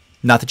clip.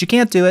 Not that you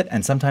can't do it,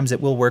 and sometimes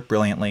it will work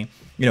brilliantly.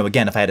 You know,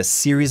 again, if I had a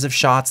series of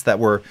shots that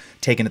were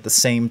taken at the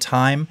same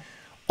time,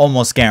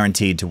 almost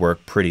guaranteed to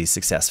work pretty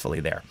successfully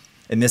there.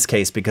 In this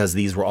case, because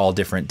these were all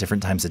different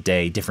times of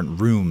day, different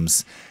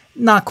rooms,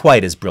 not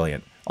quite as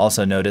brilliant.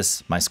 Also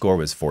notice my score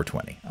was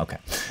 420. Okay.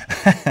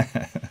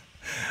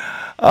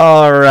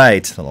 All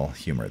right, a little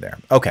humor there.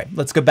 Okay,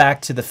 let's go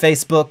back to the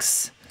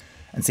Facebooks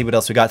and see what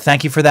else we got.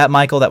 Thank you for that,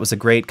 Michael. That was a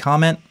great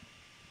comment.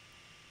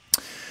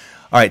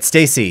 All right,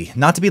 Stacy,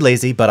 not to be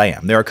lazy, but I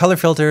am. There are color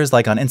filters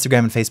like on Instagram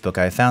and Facebook.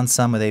 I have found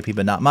some with AP,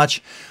 but not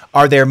much.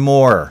 Are there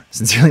more?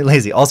 Sincerely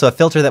lazy. Also, a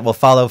filter that will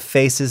follow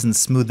faces and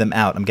smooth them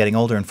out. I'm getting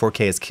older and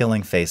 4K is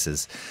killing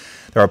faces.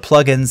 There are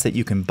plugins that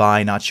you can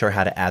buy, not sure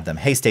how to add them.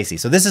 Hey, Stacy,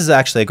 so this is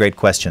actually a great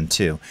question,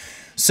 too.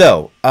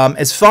 So,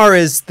 as far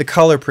as the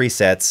color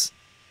presets,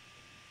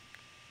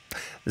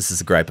 this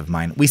is a gripe of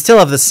mine. We still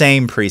have the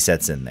same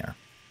presets in there.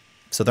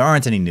 So there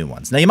aren't any new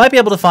ones. Now you might be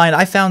able to find,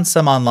 I found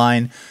some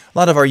online. A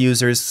lot of our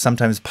users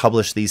sometimes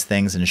publish these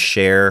things and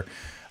share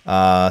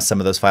some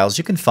of those files.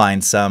 You can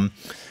find some.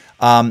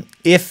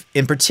 If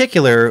in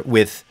particular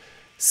with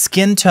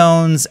skin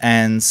tones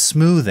and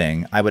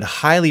smoothing, I would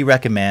highly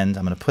recommend,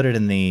 I'm going to put it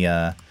in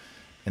the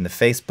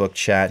Facebook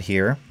chat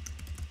here.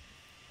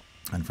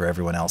 And for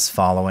everyone else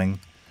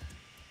following,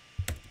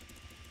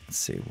 let's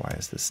see, why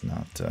is this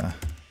not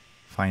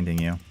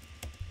finding you?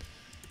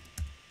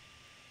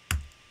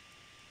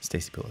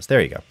 Stacy Poulos.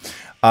 There you go.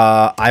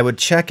 I would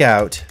check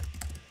out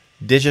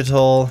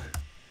Digital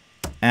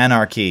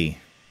Anarchy.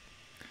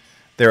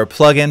 They're a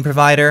plugin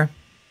provider,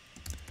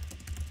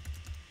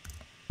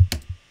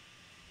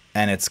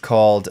 and it's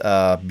called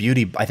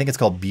Beauty. I think it's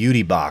called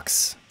Beauty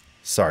Box.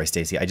 Sorry,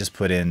 Stacy. I just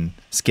put in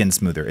Skin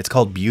Smoother. It's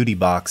called Beauty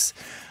Box.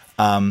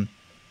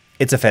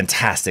 It's a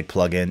fantastic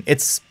plugin.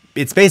 It's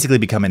basically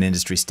become an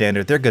industry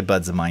standard. They're good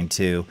buds of mine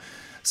too,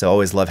 so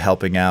always love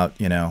helping out,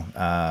 you know,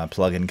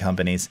 plugin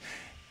companies.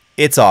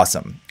 it's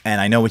awesome. And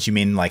I know what you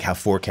mean, like how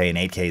 4K and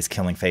 8K is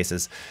killing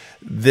faces.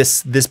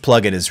 This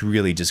plugin is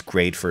really just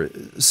great for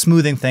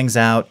smoothing things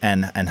out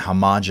and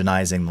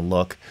homogenizing the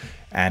look,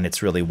 and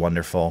it's really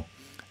wonderful.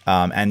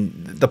 And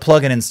the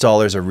plugin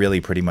installers are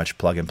really pretty much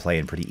plug and play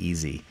and pretty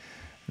easy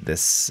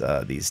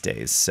these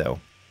days. So,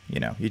 you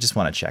know, you just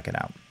want to check it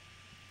out.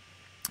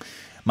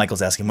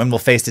 Michael's asking, when will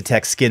face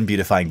detect skin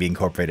beautifying be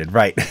incorporated?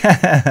 Right.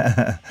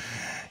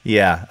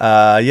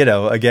 Yeah. You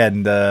know,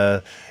 again,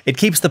 it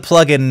keeps the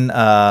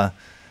plugin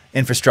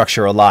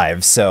infrastructure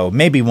alive. So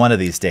maybe one of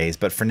these days,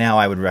 but for now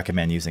I would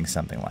recommend using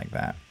something like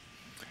that.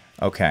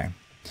 Okay.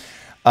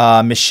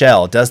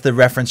 Michelle, does the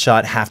reference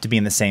shot have to be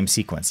in the same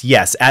sequence?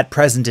 Yes, at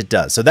present it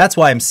does. So that's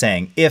why I'm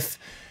saying if,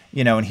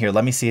 you know, in here,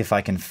 let me see if I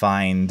can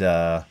find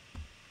a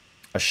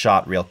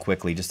shot real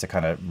quickly just to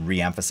kind of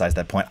re-emphasize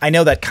that point. I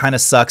know that kind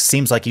of sucks.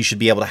 Seems like you should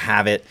be able to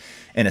have it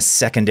in a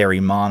secondary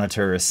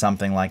monitor or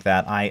something like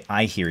that.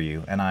 I hear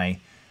you, and I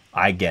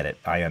get it.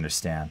 I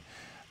understand.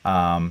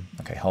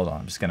 Okay, hold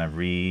on. I'm just gonna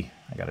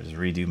I gotta just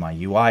redo my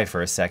UI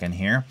for a second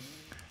here.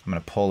 I'm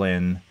gonna pull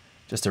in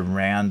just a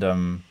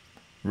random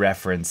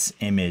reference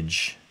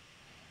image,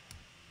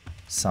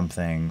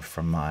 something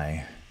from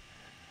my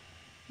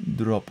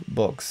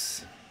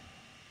Dropbox.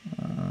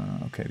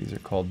 Okay, these are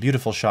called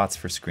beautiful shots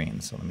for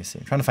screens. So let me see.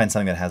 I'm trying to find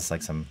something that has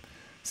like some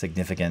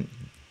significant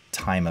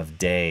time of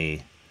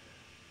day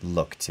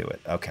look to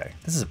it. Okay,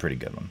 this is a pretty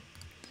good one.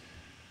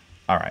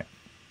 All right.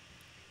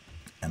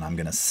 And I'm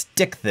going to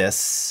stick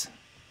this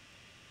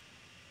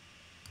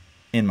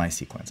in my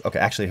sequence. Okay,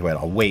 actually,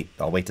 wait,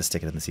 I'll wait to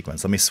stick it in the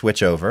sequence. Let me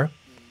switch over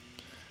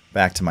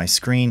back to my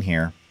screen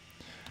here.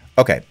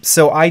 Okay,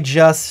 so I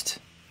just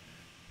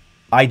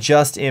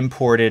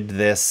imported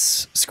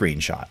this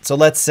screenshot. So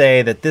let's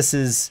say that this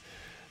is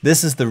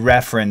the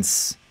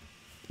reference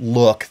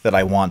look that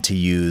I want to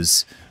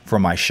use for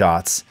my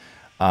shots.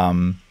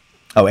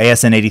 Oh,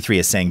 ASN83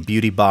 is saying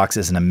Beauty Box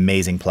is an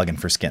amazing plugin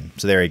for skin.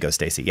 So there you go,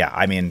 Stacy. Yeah,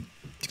 I mean,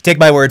 take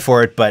my word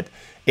for it, but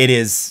it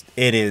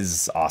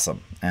is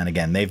awesome. And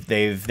again, they've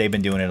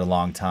been doing it a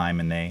long time,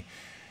 and they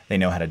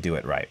know how to do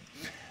it right.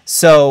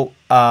 So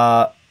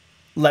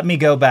let me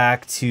go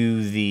back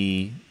to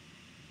the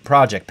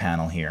project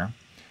panel here,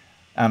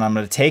 and I'm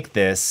going to take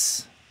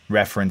this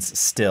reference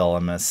still.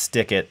 I'm going to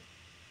stick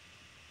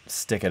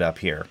it up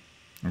here.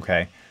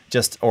 Okay,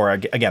 or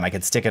again, I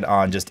could stick it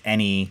on just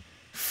any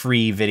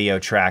free video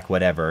track,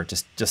 whatever,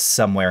 just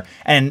somewhere.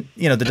 And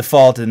you know, the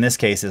default in this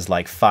case is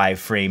like 5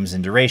 frames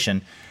in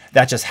duration.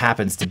 That just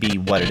happens to be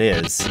what it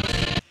is.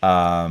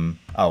 Oh,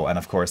 and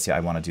of course, yeah, I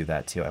want to do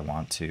that too. I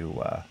want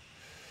to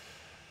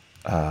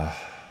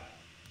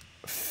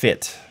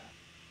fit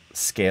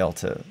scale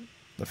to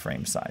the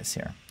frame size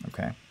here.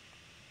 Okay,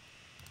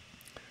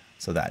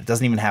 so that it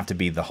doesn't even have to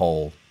be the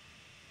whole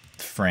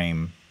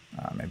frame.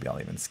 Maybe I'll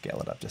even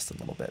scale it up just a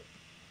little bit.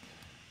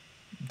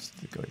 Just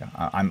to go down.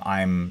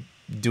 I'm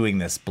doing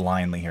this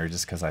blindly here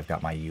just because I've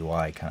got my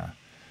UI kind of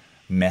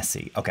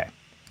messy. Okay,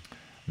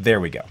 there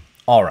we go.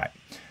 All right.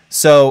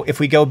 So if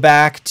we go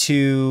back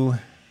to,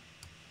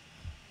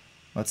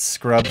 let's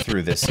scrub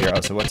through this here.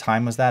 Oh, so what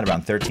time was that?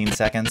 Around 13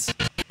 seconds?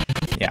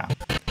 Yeah.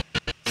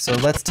 So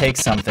let's take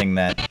something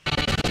that,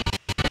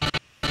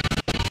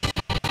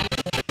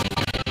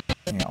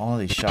 you know, all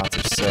these shots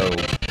are so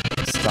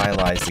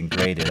stylized and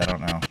graded. I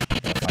don't know.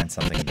 I'll find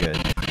something good.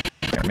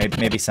 Here,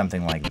 maybe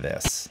something like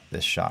this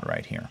shot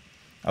right here.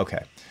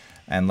 Okay.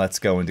 And let's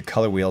go into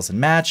color wheels and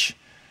match.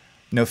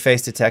 No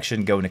face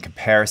detection, go into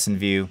comparison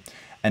view.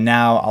 And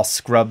now I'll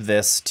scrub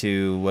this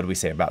to, what do we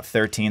say, about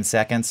 13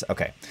 seconds?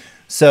 Okay,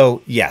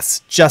 so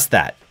yes, just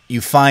that.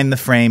 You find the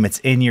frame, it's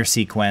in your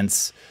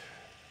sequence,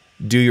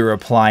 do your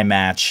apply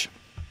match,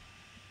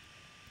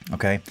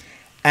 okay?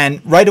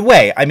 And right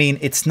away, I mean,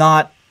 it's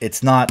not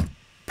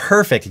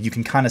perfect. You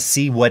can kind of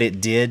see what it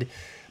did,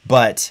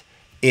 but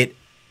it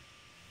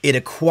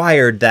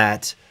acquired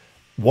that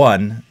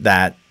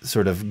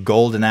sort of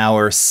golden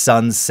hour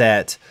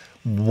sunset,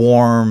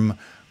 warm,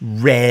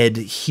 red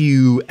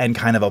hue and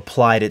kind of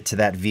applied it to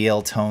that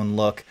VL tone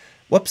look.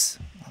 Whoops,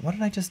 what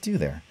did I just do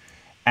there?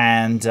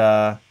 And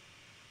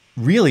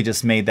really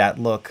just made that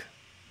look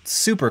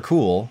super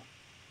cool.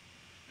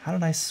 How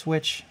did I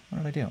switch? What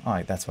did I do?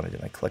 Oh, that's what I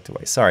did. I clicked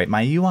away. Sorry,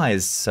 my UI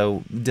is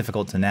so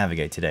difficult to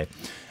navigate today.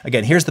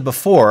 Again, here's the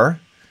before.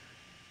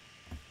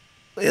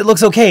 It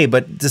looks okay,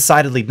 but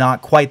decidedly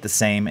not quite the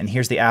same. And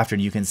here's the after,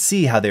 and you can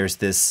see how there's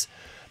this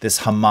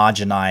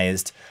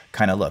homogenized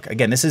kind of look.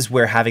 Again, this is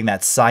where having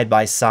that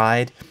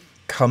side-by-side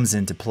comes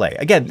into play.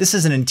 Again, this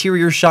is an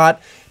interior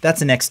shot.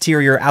 That's an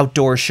exterior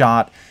outdoor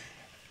shot.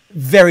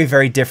 Very,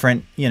 very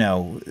different. You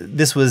know,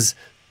 this was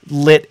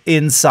lit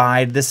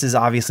inside. This is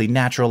obviously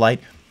natural light.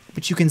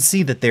 But you can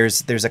see that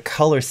there's a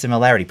color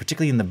similarity,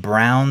 particularly in the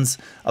browns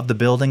of the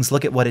buildings.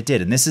 Look at what it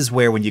did. And this is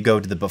where when you go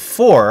to the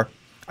before,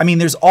 I mean,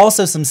 there's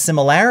also some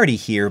similarity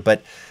here,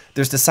 but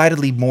there's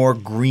decidedly more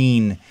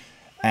green.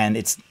 And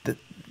it's,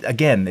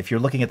 again, if you're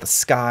looking at the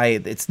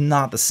sky, it's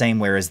not the same,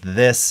 whereas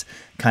this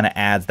kind of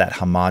adds that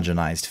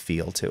homogenized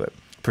feel to it,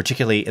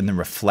 particularly in the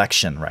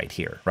reflection right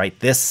here, right?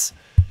 This,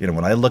 you know,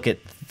 when I look at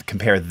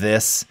compare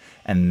this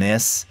and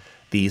this,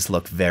 these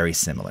look very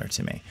similar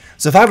to me.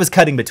 So if I was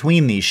cutting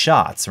between these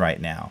shots right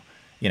now,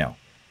 you know,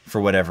 for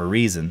whatever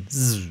reason,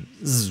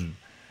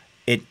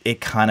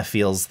 it kind of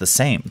feels the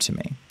same to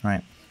me,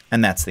 right?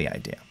 And that's the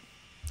idea.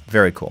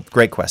 Very cool.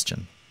 Great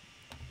question.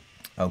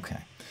 Okay.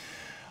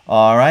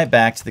 All right,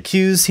 back to the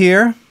cues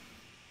here.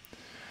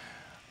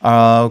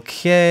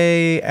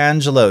 Okay,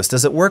 Angelos,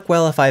 does it work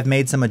well if I've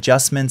made some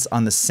adjustments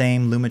on the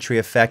same Lumetri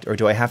effect, or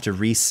do I have to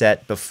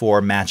reset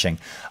before matching?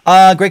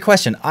 Great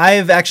question.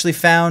 I've actually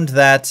found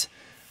that,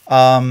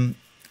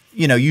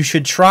 you know, you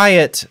should try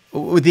it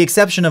with the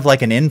exception of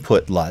like an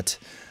input LUT.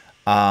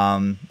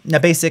 Now,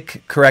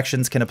 basic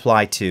corrections can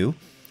apply too.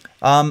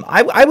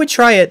 I would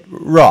try it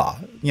raw,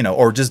 you know,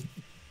 or just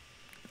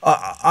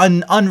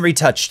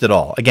unretouched at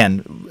all.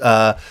 Again,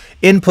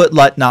 input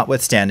LUT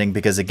notwithstanding,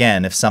 because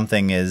again, if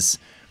something is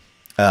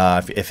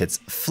if it's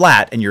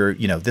flat and you're,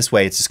 you know, this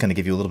way, it's just going to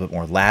give you a little bit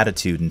more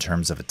latitude in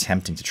terms of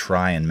attempting to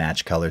try and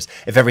match colors.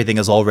 If everything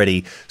is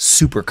already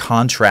super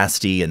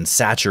contrasty and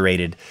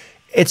saturated,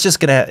 it's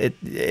just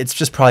it's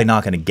just probably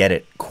not going to get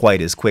it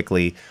quite as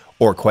quickly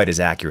or quite as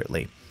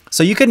accurately.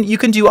 So you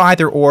can do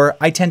either or.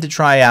 I tend to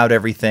try out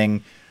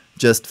everything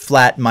just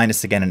flat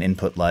minus again an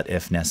input LUT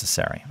if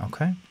necessary.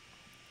 Okay.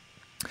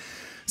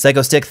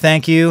 Psycho Stick,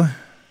 thank you.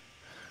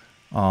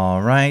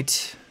 All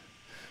right.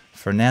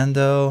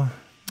 Fernando,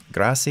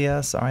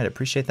 gracias. All right,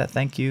 appreciate that.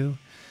 Thank you.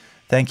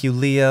 Thank you,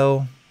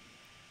 Leo.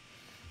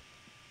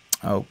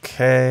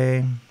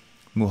 Okay.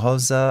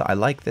 Muhoza, I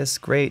like this.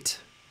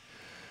 Great.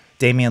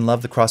 Damien,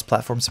 love the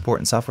cross-platform support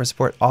and software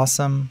support.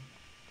 Awesome.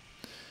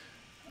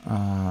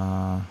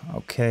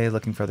 Okay,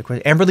 looking for other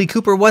questions. Amberly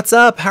Cooper, what's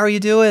up? How are you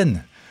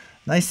doing?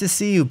 Nice to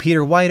see you.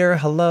 Peter Whiter,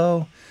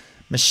 hello.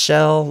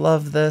 Michelle,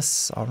 love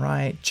this. All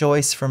right.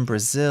 Joyce from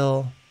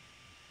Brazil.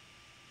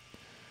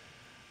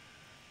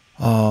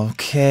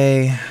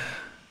 Okay.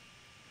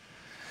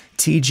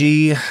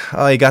 TG,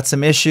 oh, you got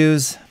some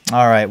issues?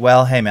 All right.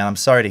 Well, hey, man, I'm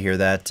sorry to hear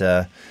that.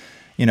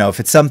 You know, if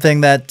it's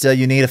something that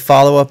you need a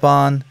follow-up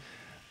on,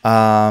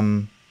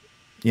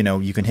 you know,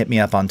 you can hit me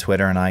up on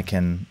Twitter and I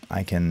can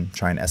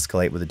try and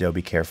escalate with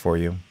Adobe Care for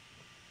you.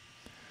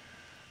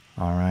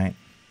 All right.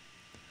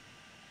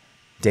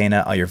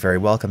 Dana, oh, you're very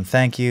welcome.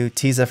 Thank you.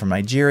 Tiza from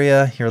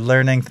Nigeria, you're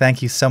learning.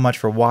 Thank you so much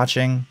for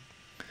watching.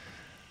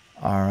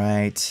 All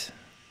right.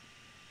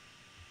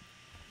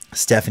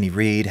 Stephanie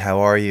Reed, how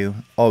are you?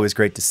 Always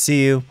great to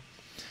see you.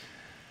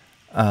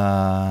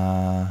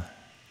 Tiza,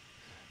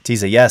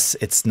 yes,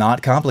 it's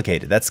not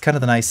complicated. That's kind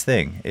of the nice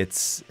thing.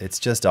 It's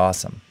just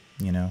awesome,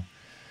 you know.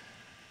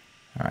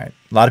 All right.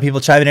 A lot of people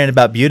chiming in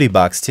about Beauty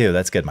Box too.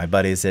 That's good. My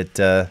buddies at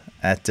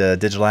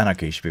Digital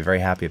Anarchy should be very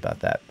happy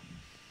about that.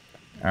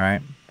 All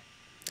right.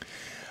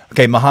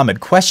 Okay,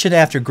 Mohammed, question: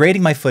 after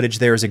grading my footage,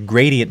 there is a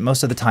gradient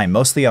most of the time,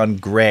 mostly on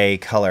gray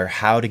color.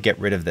 How to get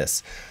rid of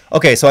this?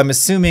 Okay, so I'm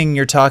assuming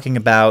you're talking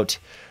about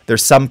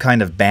there's some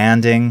kind of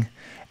banding.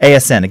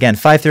 ASN, again,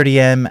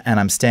 5:30 and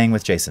I'm staying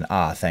with Jason.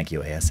 Ah, thank you,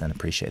 ASN.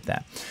 Appreciate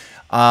that.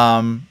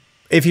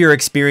 If you're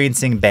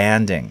experiencing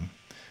banding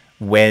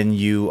when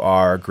you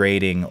are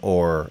grading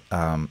or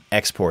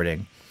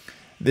exporting,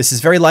 this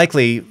is very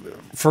likely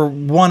for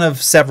one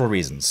of several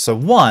reasons. So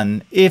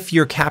one, if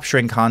you're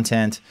capturing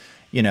content,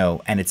 you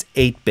know, and it's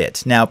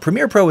 8-bit. Now,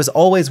 Premiere Pro is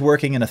always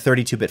working in a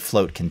 32-bit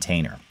float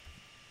container.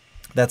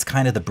 That's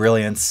kind of the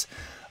brilliance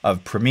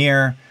of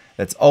Premiere.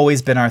 That's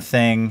always been our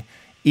thing.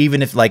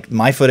 Even if, like,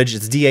 my footage,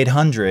 it's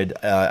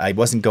D800, I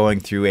wasn't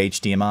going through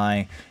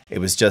HDMI. It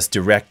was just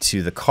direct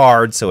to the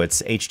card, so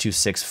it's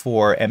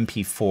H.264,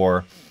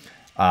 MP4,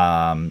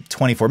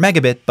 24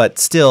 megabit, but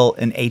still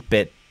an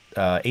 8-bit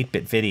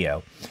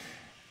video.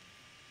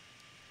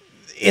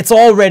 It's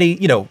already,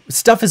 you know,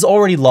 stuff is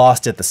already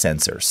lost at the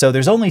sensor. So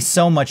there's only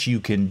so much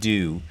you can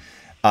do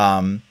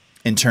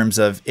in terms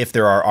of if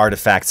there are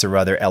artifacts or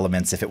other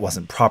elements, if it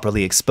wasn't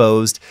properly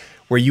exposed,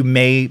 where you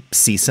may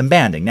see some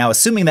banding. Now,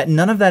 assuming that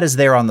none of that is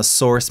there on the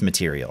source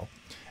material,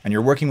 and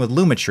you're working with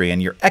Lumetri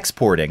and you're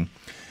exporting,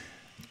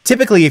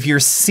 typically if you're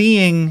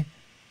seeing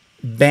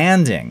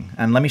banding,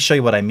 and let me show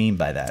you what I mean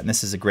by that. And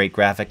this is a great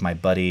graphic my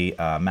buddy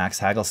Max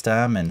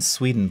Hagelstam in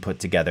Sweden put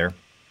together.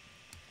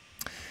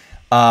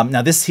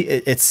 Now this,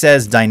 it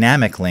says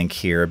dynamic link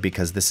here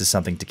because this is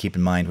something to keep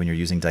in mind when you're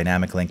using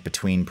dynamic link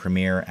between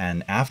Premiere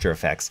and After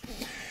Effects.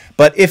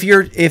 But if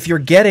you're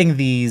getting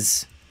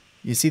these,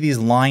 you see these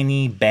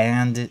liney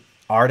band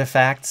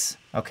artifacts,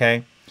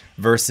 okay,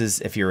 versus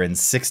if you're in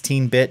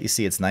 16-bit, you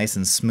see it's nice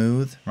and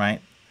smooth,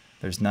 right?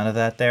 There's none of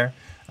that there,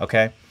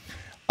 okay?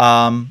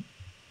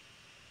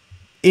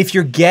 If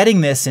you're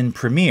getting this in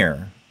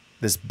Premiere,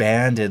 this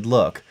banded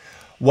look,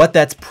 what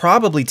that's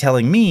probably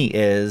telling me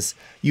is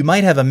you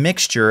might have a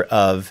mixture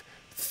of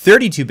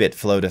 32-bit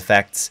float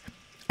effects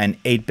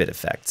and 8-bit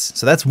effects.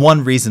 So that's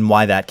one reason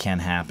why that can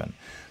happen.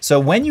 So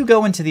when you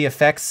go into the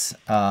effects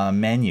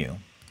menu,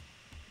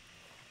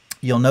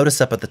 you'll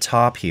notice up at the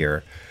top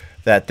here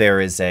that there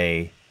is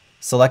a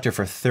selector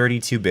for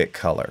 32-bit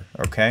color,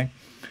 okay?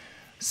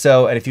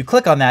 So, and if you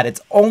click on that,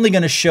 it's only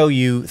going to show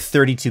you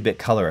 32-bit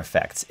color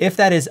effects. If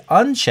that is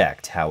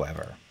unchecked,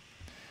 however,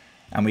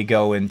 and we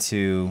go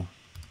into,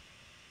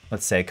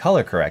 let's say,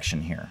 color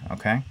correction here,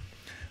 okay?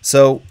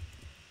 So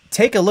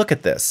take a look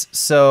at this.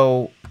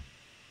 So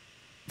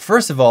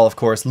first of all, of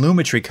course,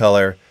 Lumetri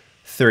color,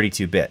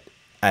 32-bit,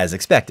 as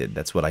expected.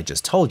 That's what I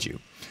just told you.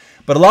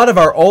 But a lot of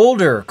our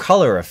older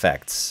color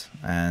effects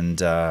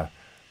and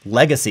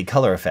legacy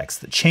color effects,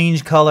 the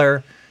change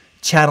color,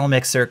 channel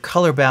mixer,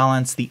 color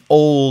balance, the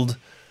old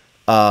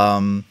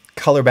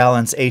color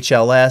balance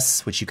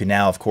HLS, which you can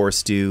now, of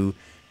course, do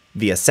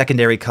via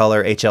secondary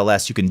color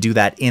HLS. You can do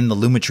that in the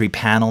Lumetri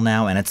panel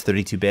now, and it's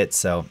 32-bit,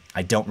 so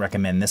I don't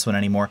recommend this one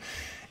anymore.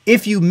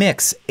 If you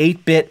mix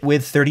 8-bit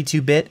with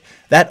 32-bit,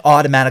 that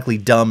automatically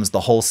dumbs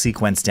the whole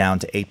sequence down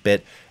to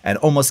 8-bit, and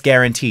almost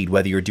guaranteed,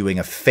 whether you're doing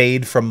a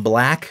fade from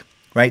black,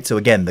 right? So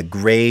again, the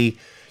gray,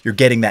 you're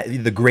getting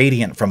the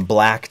gradient from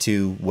black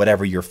to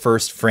whatever your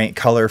first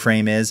color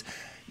frame is,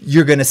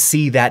 you're going to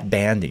see that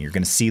banding. You're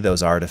going to see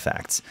those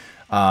artifacts.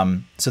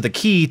 So the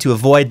key to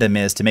avoid them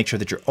is to make sure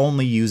that you're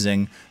only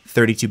using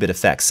 32-bit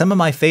effects. Some of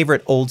my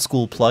favorite old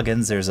school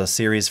plugins, there's a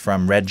series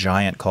from Red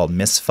Giant called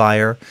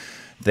Misfire.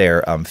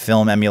 They're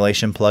film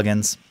emulation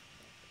plugins.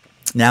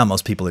 Now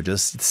most people are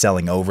just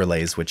selling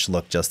overlays which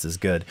look just as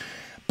good.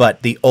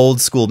 But the old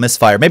school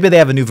Misfire, maybe they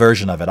have a new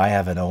version of it. I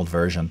have an old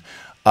version.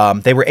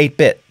 They were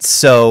 8-bit.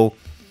 So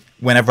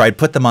whenever I'd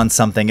put them on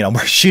something, you know,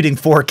 we're shooting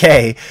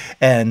 4K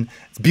and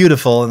it's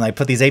beautiful, and I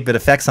put these 8-bit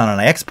effects on and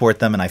I export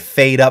them and I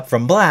fade up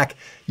from black,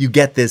 you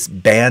get this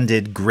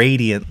banded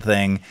gradient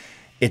thing.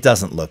 It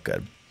doesn't look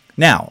good.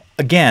 Now,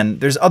 again,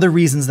 there's other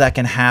reasons that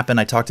can happen.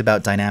 I talked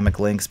about dynamic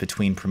links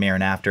between Premiere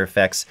and After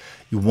Effects.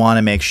 You want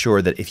to make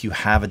sure that if you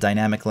have a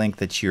dynamic link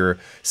that you're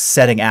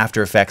setting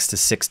After Effects to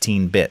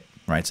 16-bit,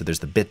 right? So there's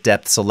the bit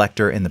depth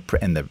selector in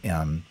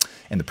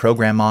the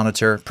program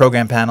monitor,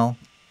 program panel,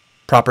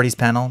 properties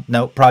panel,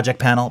 no, project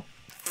panel,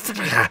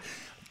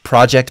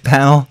 project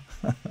panel.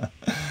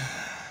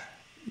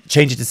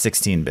 Change it to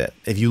 16-bit.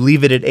 If you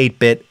leave it at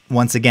 8-bit,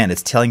 once again,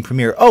 it's telling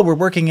Premiere, oh, we're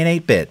working in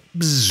 8-bit.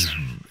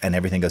 And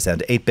everything goes down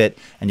to 8-bit,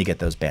 and you get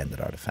those banded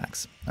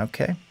artifacts.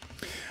 Okay.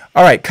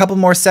 All right, couple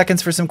more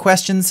seconds for some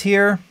questions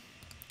here.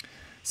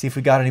 See if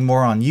we got any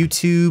more on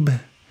YouTube.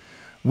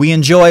 We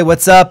enjoy.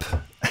 What's up?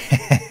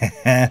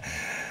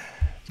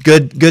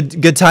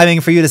 Good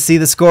timing for you to see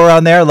the score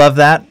on there. Love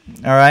that.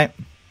 All right.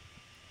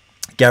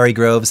 Gary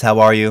Groves, how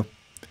are you?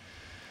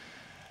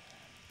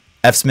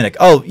 F. Sminnick.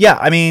 Oh, yeah,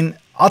 I mean,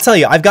 I'll tell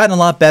you, I've gotten a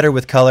lot better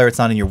with color. It's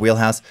not in your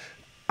wheelhouse.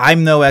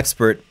 I'm no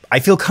expert. I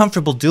feel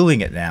comfortable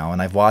doing it now,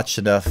 and I've watched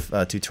enough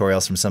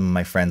tutorials from some of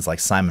my friends like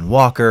Simon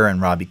Walker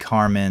and Robbie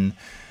Carmen,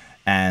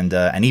 and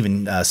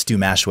even Stu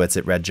Maschwitz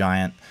at Red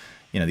Giant.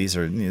 You know, these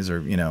are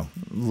you know,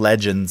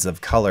 legends of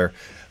color.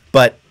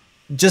 But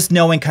just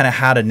knowing kind of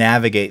how to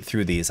navigate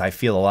through these, I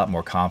feel a lot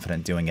more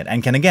confident doing it,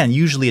 and can again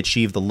usually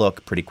achieve the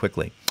look pretty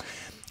quickly.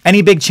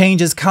 Any big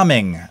changes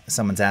coming?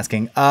 Someone's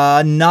asking.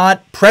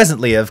 Not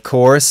presently, of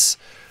course.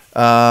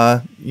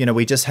 You know,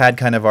 we just had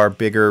kind of our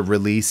bigger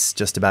release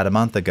just about a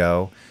month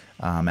ago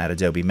at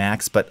Adobe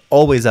Max, but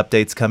always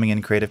updates coming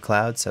in Creative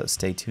Cloud, so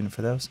stay tuned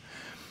for those.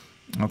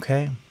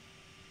 Okay. All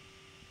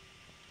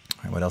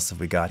right, what else have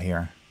we got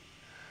here?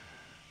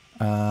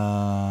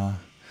 ProRes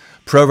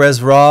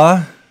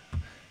RAW,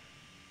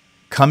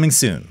 coming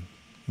soon.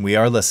 We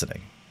are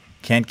listening.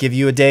 Can't give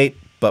you a date,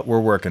 but we're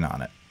working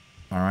on it.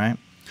 All right.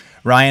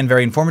 Ryan,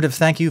 very informative.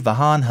 Thank you.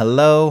 Vahan,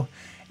 hello.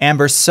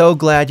 Amber, so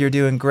glad you're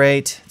doing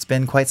great. It's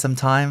been quite some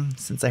time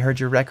since I heard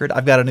your record.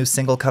 I've got a new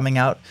single coming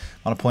out.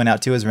 I want to point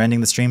out, too, as we're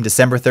ending the stream,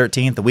 December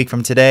 13th, a week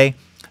from today,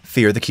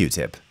 Fear the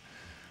Q-Tip.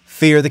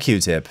 Fear the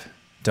Q-Tip.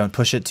 Don't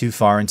push it too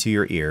far into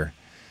your ear.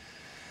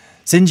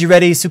 Sinji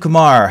Reddy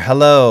Sukumar,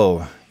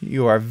 hello.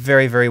 You are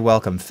very, very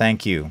welcome.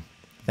 Thank you.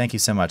 Thank you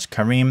so much.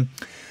 Kareem,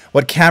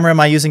 what camera am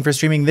I using for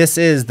streaming? This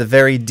is the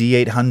very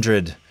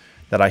D800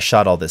 that I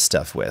shot all this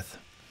stuff with.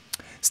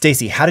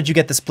 Stacy, how did you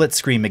get the split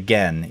screen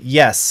again?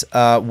 Yes,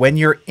 when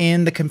you're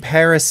in the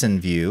comparison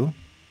view,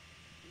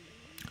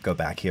 go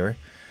back here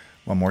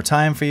one more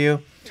time for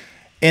you.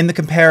 In the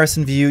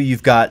comparison view,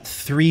 you've got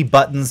 3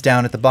 buttons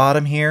down at the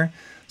bottom here.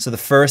 So the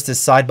first is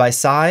side by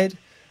side,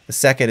 the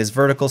second is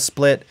vertical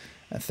split,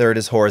 the third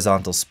is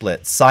horizontal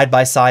split. Side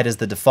by side is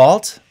the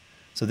default.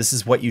 So this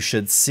is what you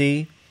should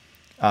see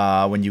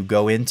when you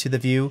go into the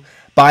view.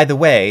 By the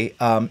way,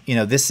 you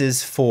know, this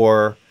is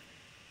for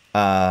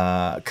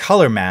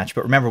color match,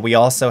 but remember we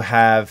also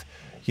have,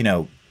 you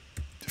know,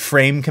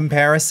 frame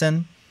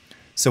comparison.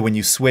 So when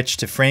you switch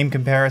to frame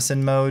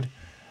comparison mode,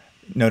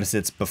 notice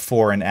it's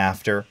before and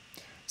after.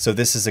 So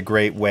this is a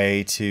great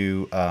way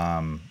to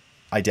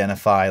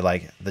identify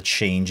like the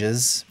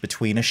changes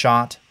between a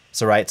shot.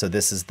 So right, so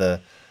this is the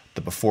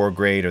before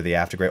grade or the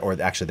after grade, or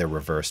actually they're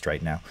reversed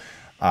right now,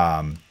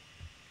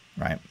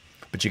 right?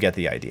 But you get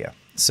the idea.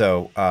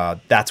 So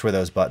that's where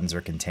those buttons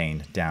are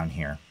contained down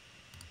here.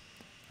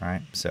 All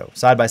right, so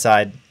side by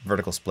side,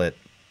 vertical split,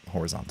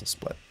 horizontal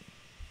split.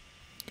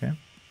 Okay.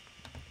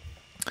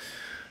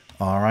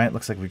 All right,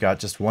 looks like we got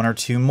just 1 or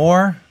 2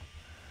 more.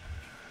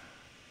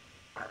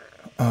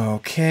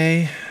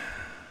 Okay.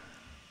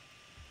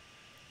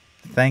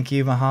 Thank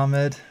you,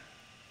 Mohammed.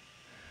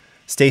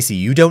 Stacy,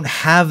 you don't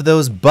have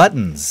those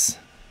buttons.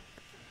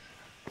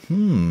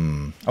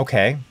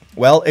 Okay.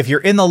 Well, if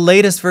you're in the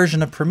latest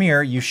version of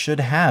Premiere, you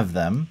should have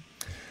them.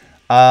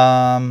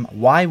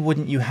 Why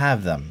wouldn't you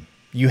have them?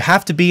 You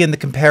have to be in the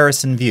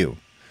comparison view.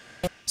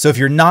 So if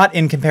you're not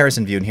in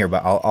comparison view, and here,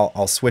 but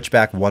I'll switch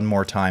back one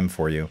more time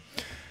for you.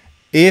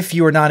 If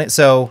you are not,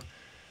 so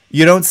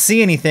you don't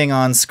see anything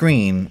on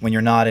screen when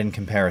you're not in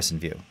comparison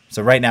view.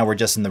 So right now we're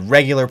just in the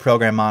regular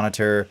program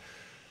monitor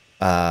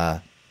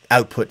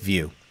output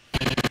view.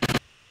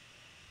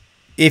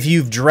 If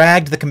you've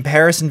dragged the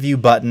comparison view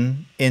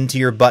button into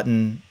your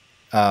button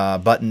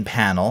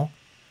panel,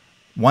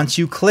 once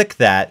you click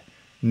that,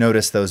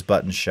 notice those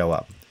buttons show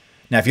up.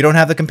 Now, if you don't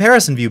have the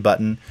comparison view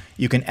button,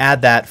 you can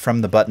add that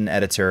from the button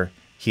editor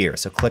here.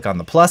 So click on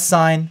the plus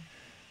sign.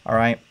 All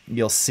right,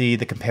 you'll see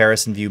the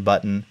comparison view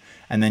button,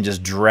 and then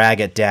just drag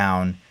it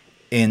down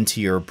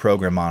into your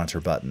program monitor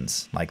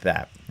buttons like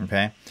that.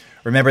 Okay.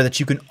 Remember that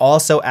you can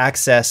also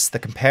access the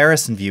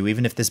comparison view,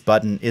 even if this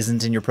button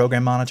isn't in your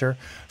program monitor,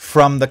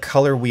 from the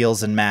color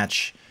wheels and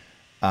match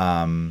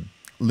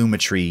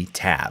Lumetri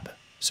tab.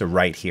 So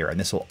right here, and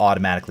this will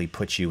automatically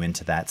put you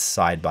into that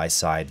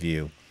side-by-side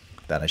view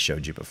that I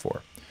showed you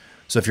before.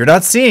 So if you're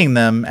not seeing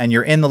them and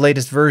you're in the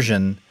latest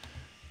version,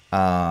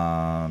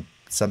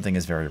 something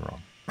is very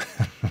wrong.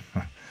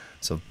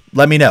 So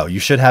let me know. You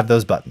should have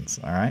those buttons,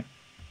 all right?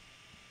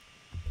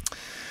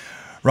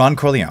 Ron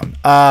Corleone.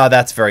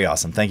 That's very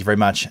awesome. Thank you very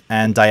much.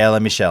 And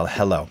Diella Michelle,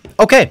 hello.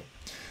 Okay.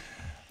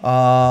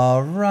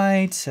 All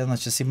right. And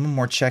let's just see one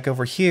more check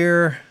over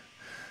here.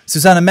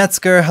 Susanna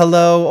Metzger,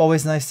 hello.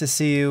 Always nice to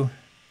see you.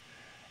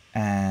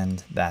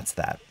 And that's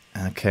that.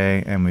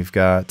 Okay. And we've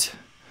got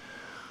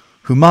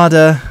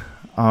Humada.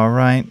 All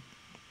right.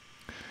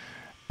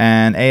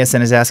 And ASN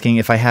is asking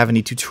if I have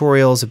any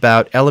tutorials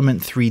about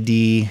Element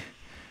 3D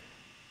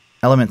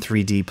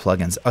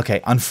plugins.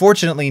 Okay,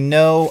 unfortunately,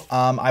 no.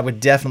 I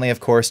would definitely, of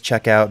course,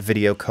 check out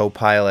Video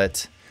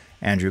Copilot,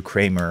 Andrew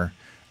Kramer.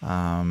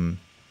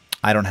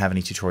 I don't have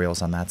any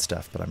tutorials on that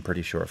stuff, but I'm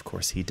pretty sure, of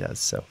course, he does.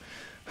 So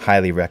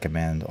highly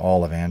recommend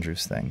all of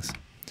Andrew's things.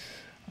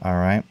 All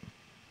right.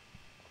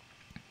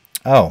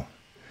 Oh,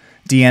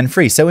 DN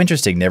Free. So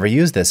interesting. Never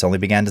used this. Only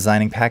began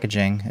designing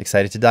packaging.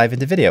 Excited to dive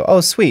into video.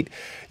 Oh, sweet.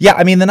 Yeah,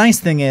 I mean, the nice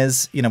thing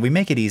is, you know, we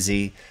make it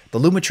easy. The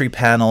Lumetri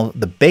panel,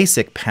 the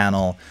basic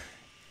panel,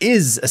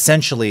 is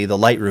essentially the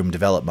Lightroom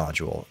develop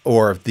module,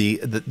 or the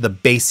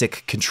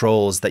basic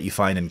controls that you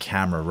find in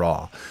Camera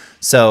Raw.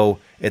 So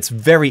it's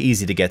very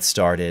easy to get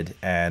started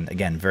and,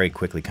 again, very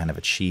quickly kind of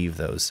achieve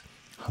those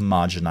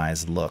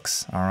homogenized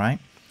looks. All right.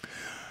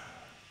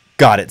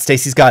 Got it.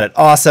 Stacy's got it.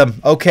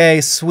 Awesome.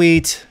 Okay,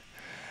 sweet.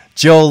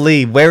 Joel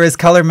Lee, where is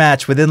color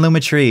match within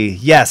Lumetri?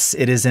 Yes,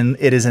 it is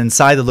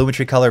inside the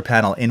Lumetri color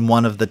panel in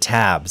one of the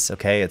tabs.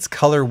 Okay, it's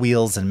color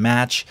wheels and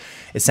match.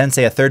 Is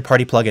Sensei a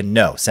third-party plugin?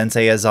 No,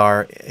 Sensei is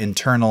our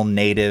internal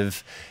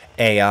native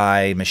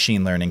AI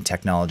machine learning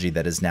technology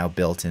that is now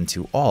built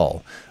into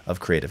all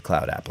of Creative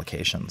Cloud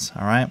applications.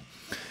 All right.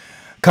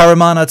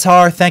 Karamana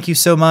Tar, thank you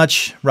so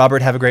much.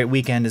 Robert, have a great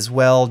weekend as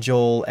well.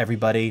 Joel,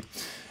 everybody.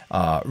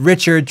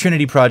 Richard,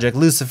 Trinity Project,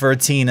 Lucifer,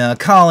 Tina,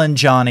 Colin,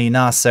 Johnny,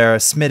 Nasser,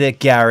 Smidic,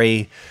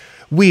 Gary.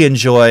 We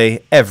enjoy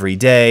every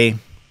day.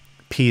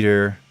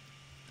 Peter.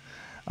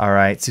 All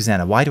right,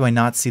 Susanna, why do I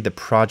not see the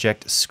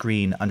project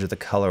screen under the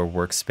color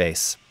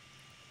workspace?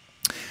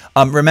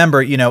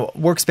 Remember, you know,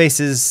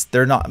 workspaces,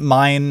 they're not,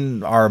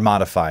 mine are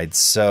modified.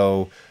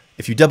 So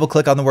if you double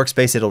click on the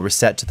workspace, it'll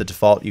reset to the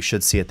default. You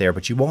should see it there,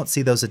 but you won't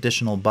see those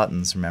additional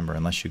buttons, remember,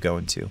 unless you go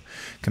into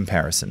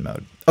comparison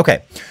mode.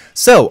 Okay,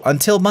 so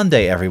until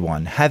Monday,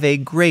 everyone, have a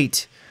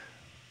great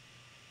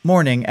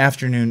morning,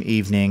 afternoon,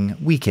 evening,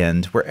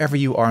 weekend, wherever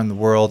you are in the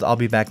world. I'll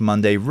be back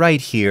Monday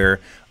right here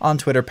on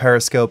Twitter,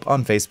 Periscope,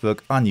 on Facebook,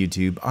 on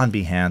YouTube, on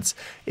Behance.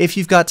 If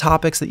you've got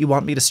topics that you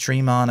want me to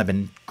stream on, I've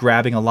been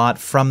grabbing a lot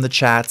from the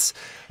chats.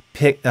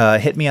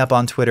 Hit me up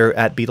on Twitter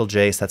at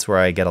Beetlejace. That's where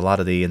I get a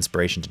lot of the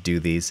inspiration to do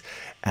these.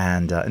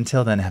 And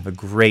until then, have a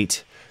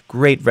great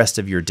rest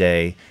of your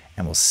day,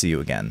 and we'll see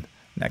you again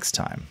next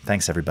time.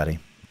 Thanks, everybody.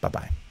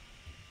 Bye-bye.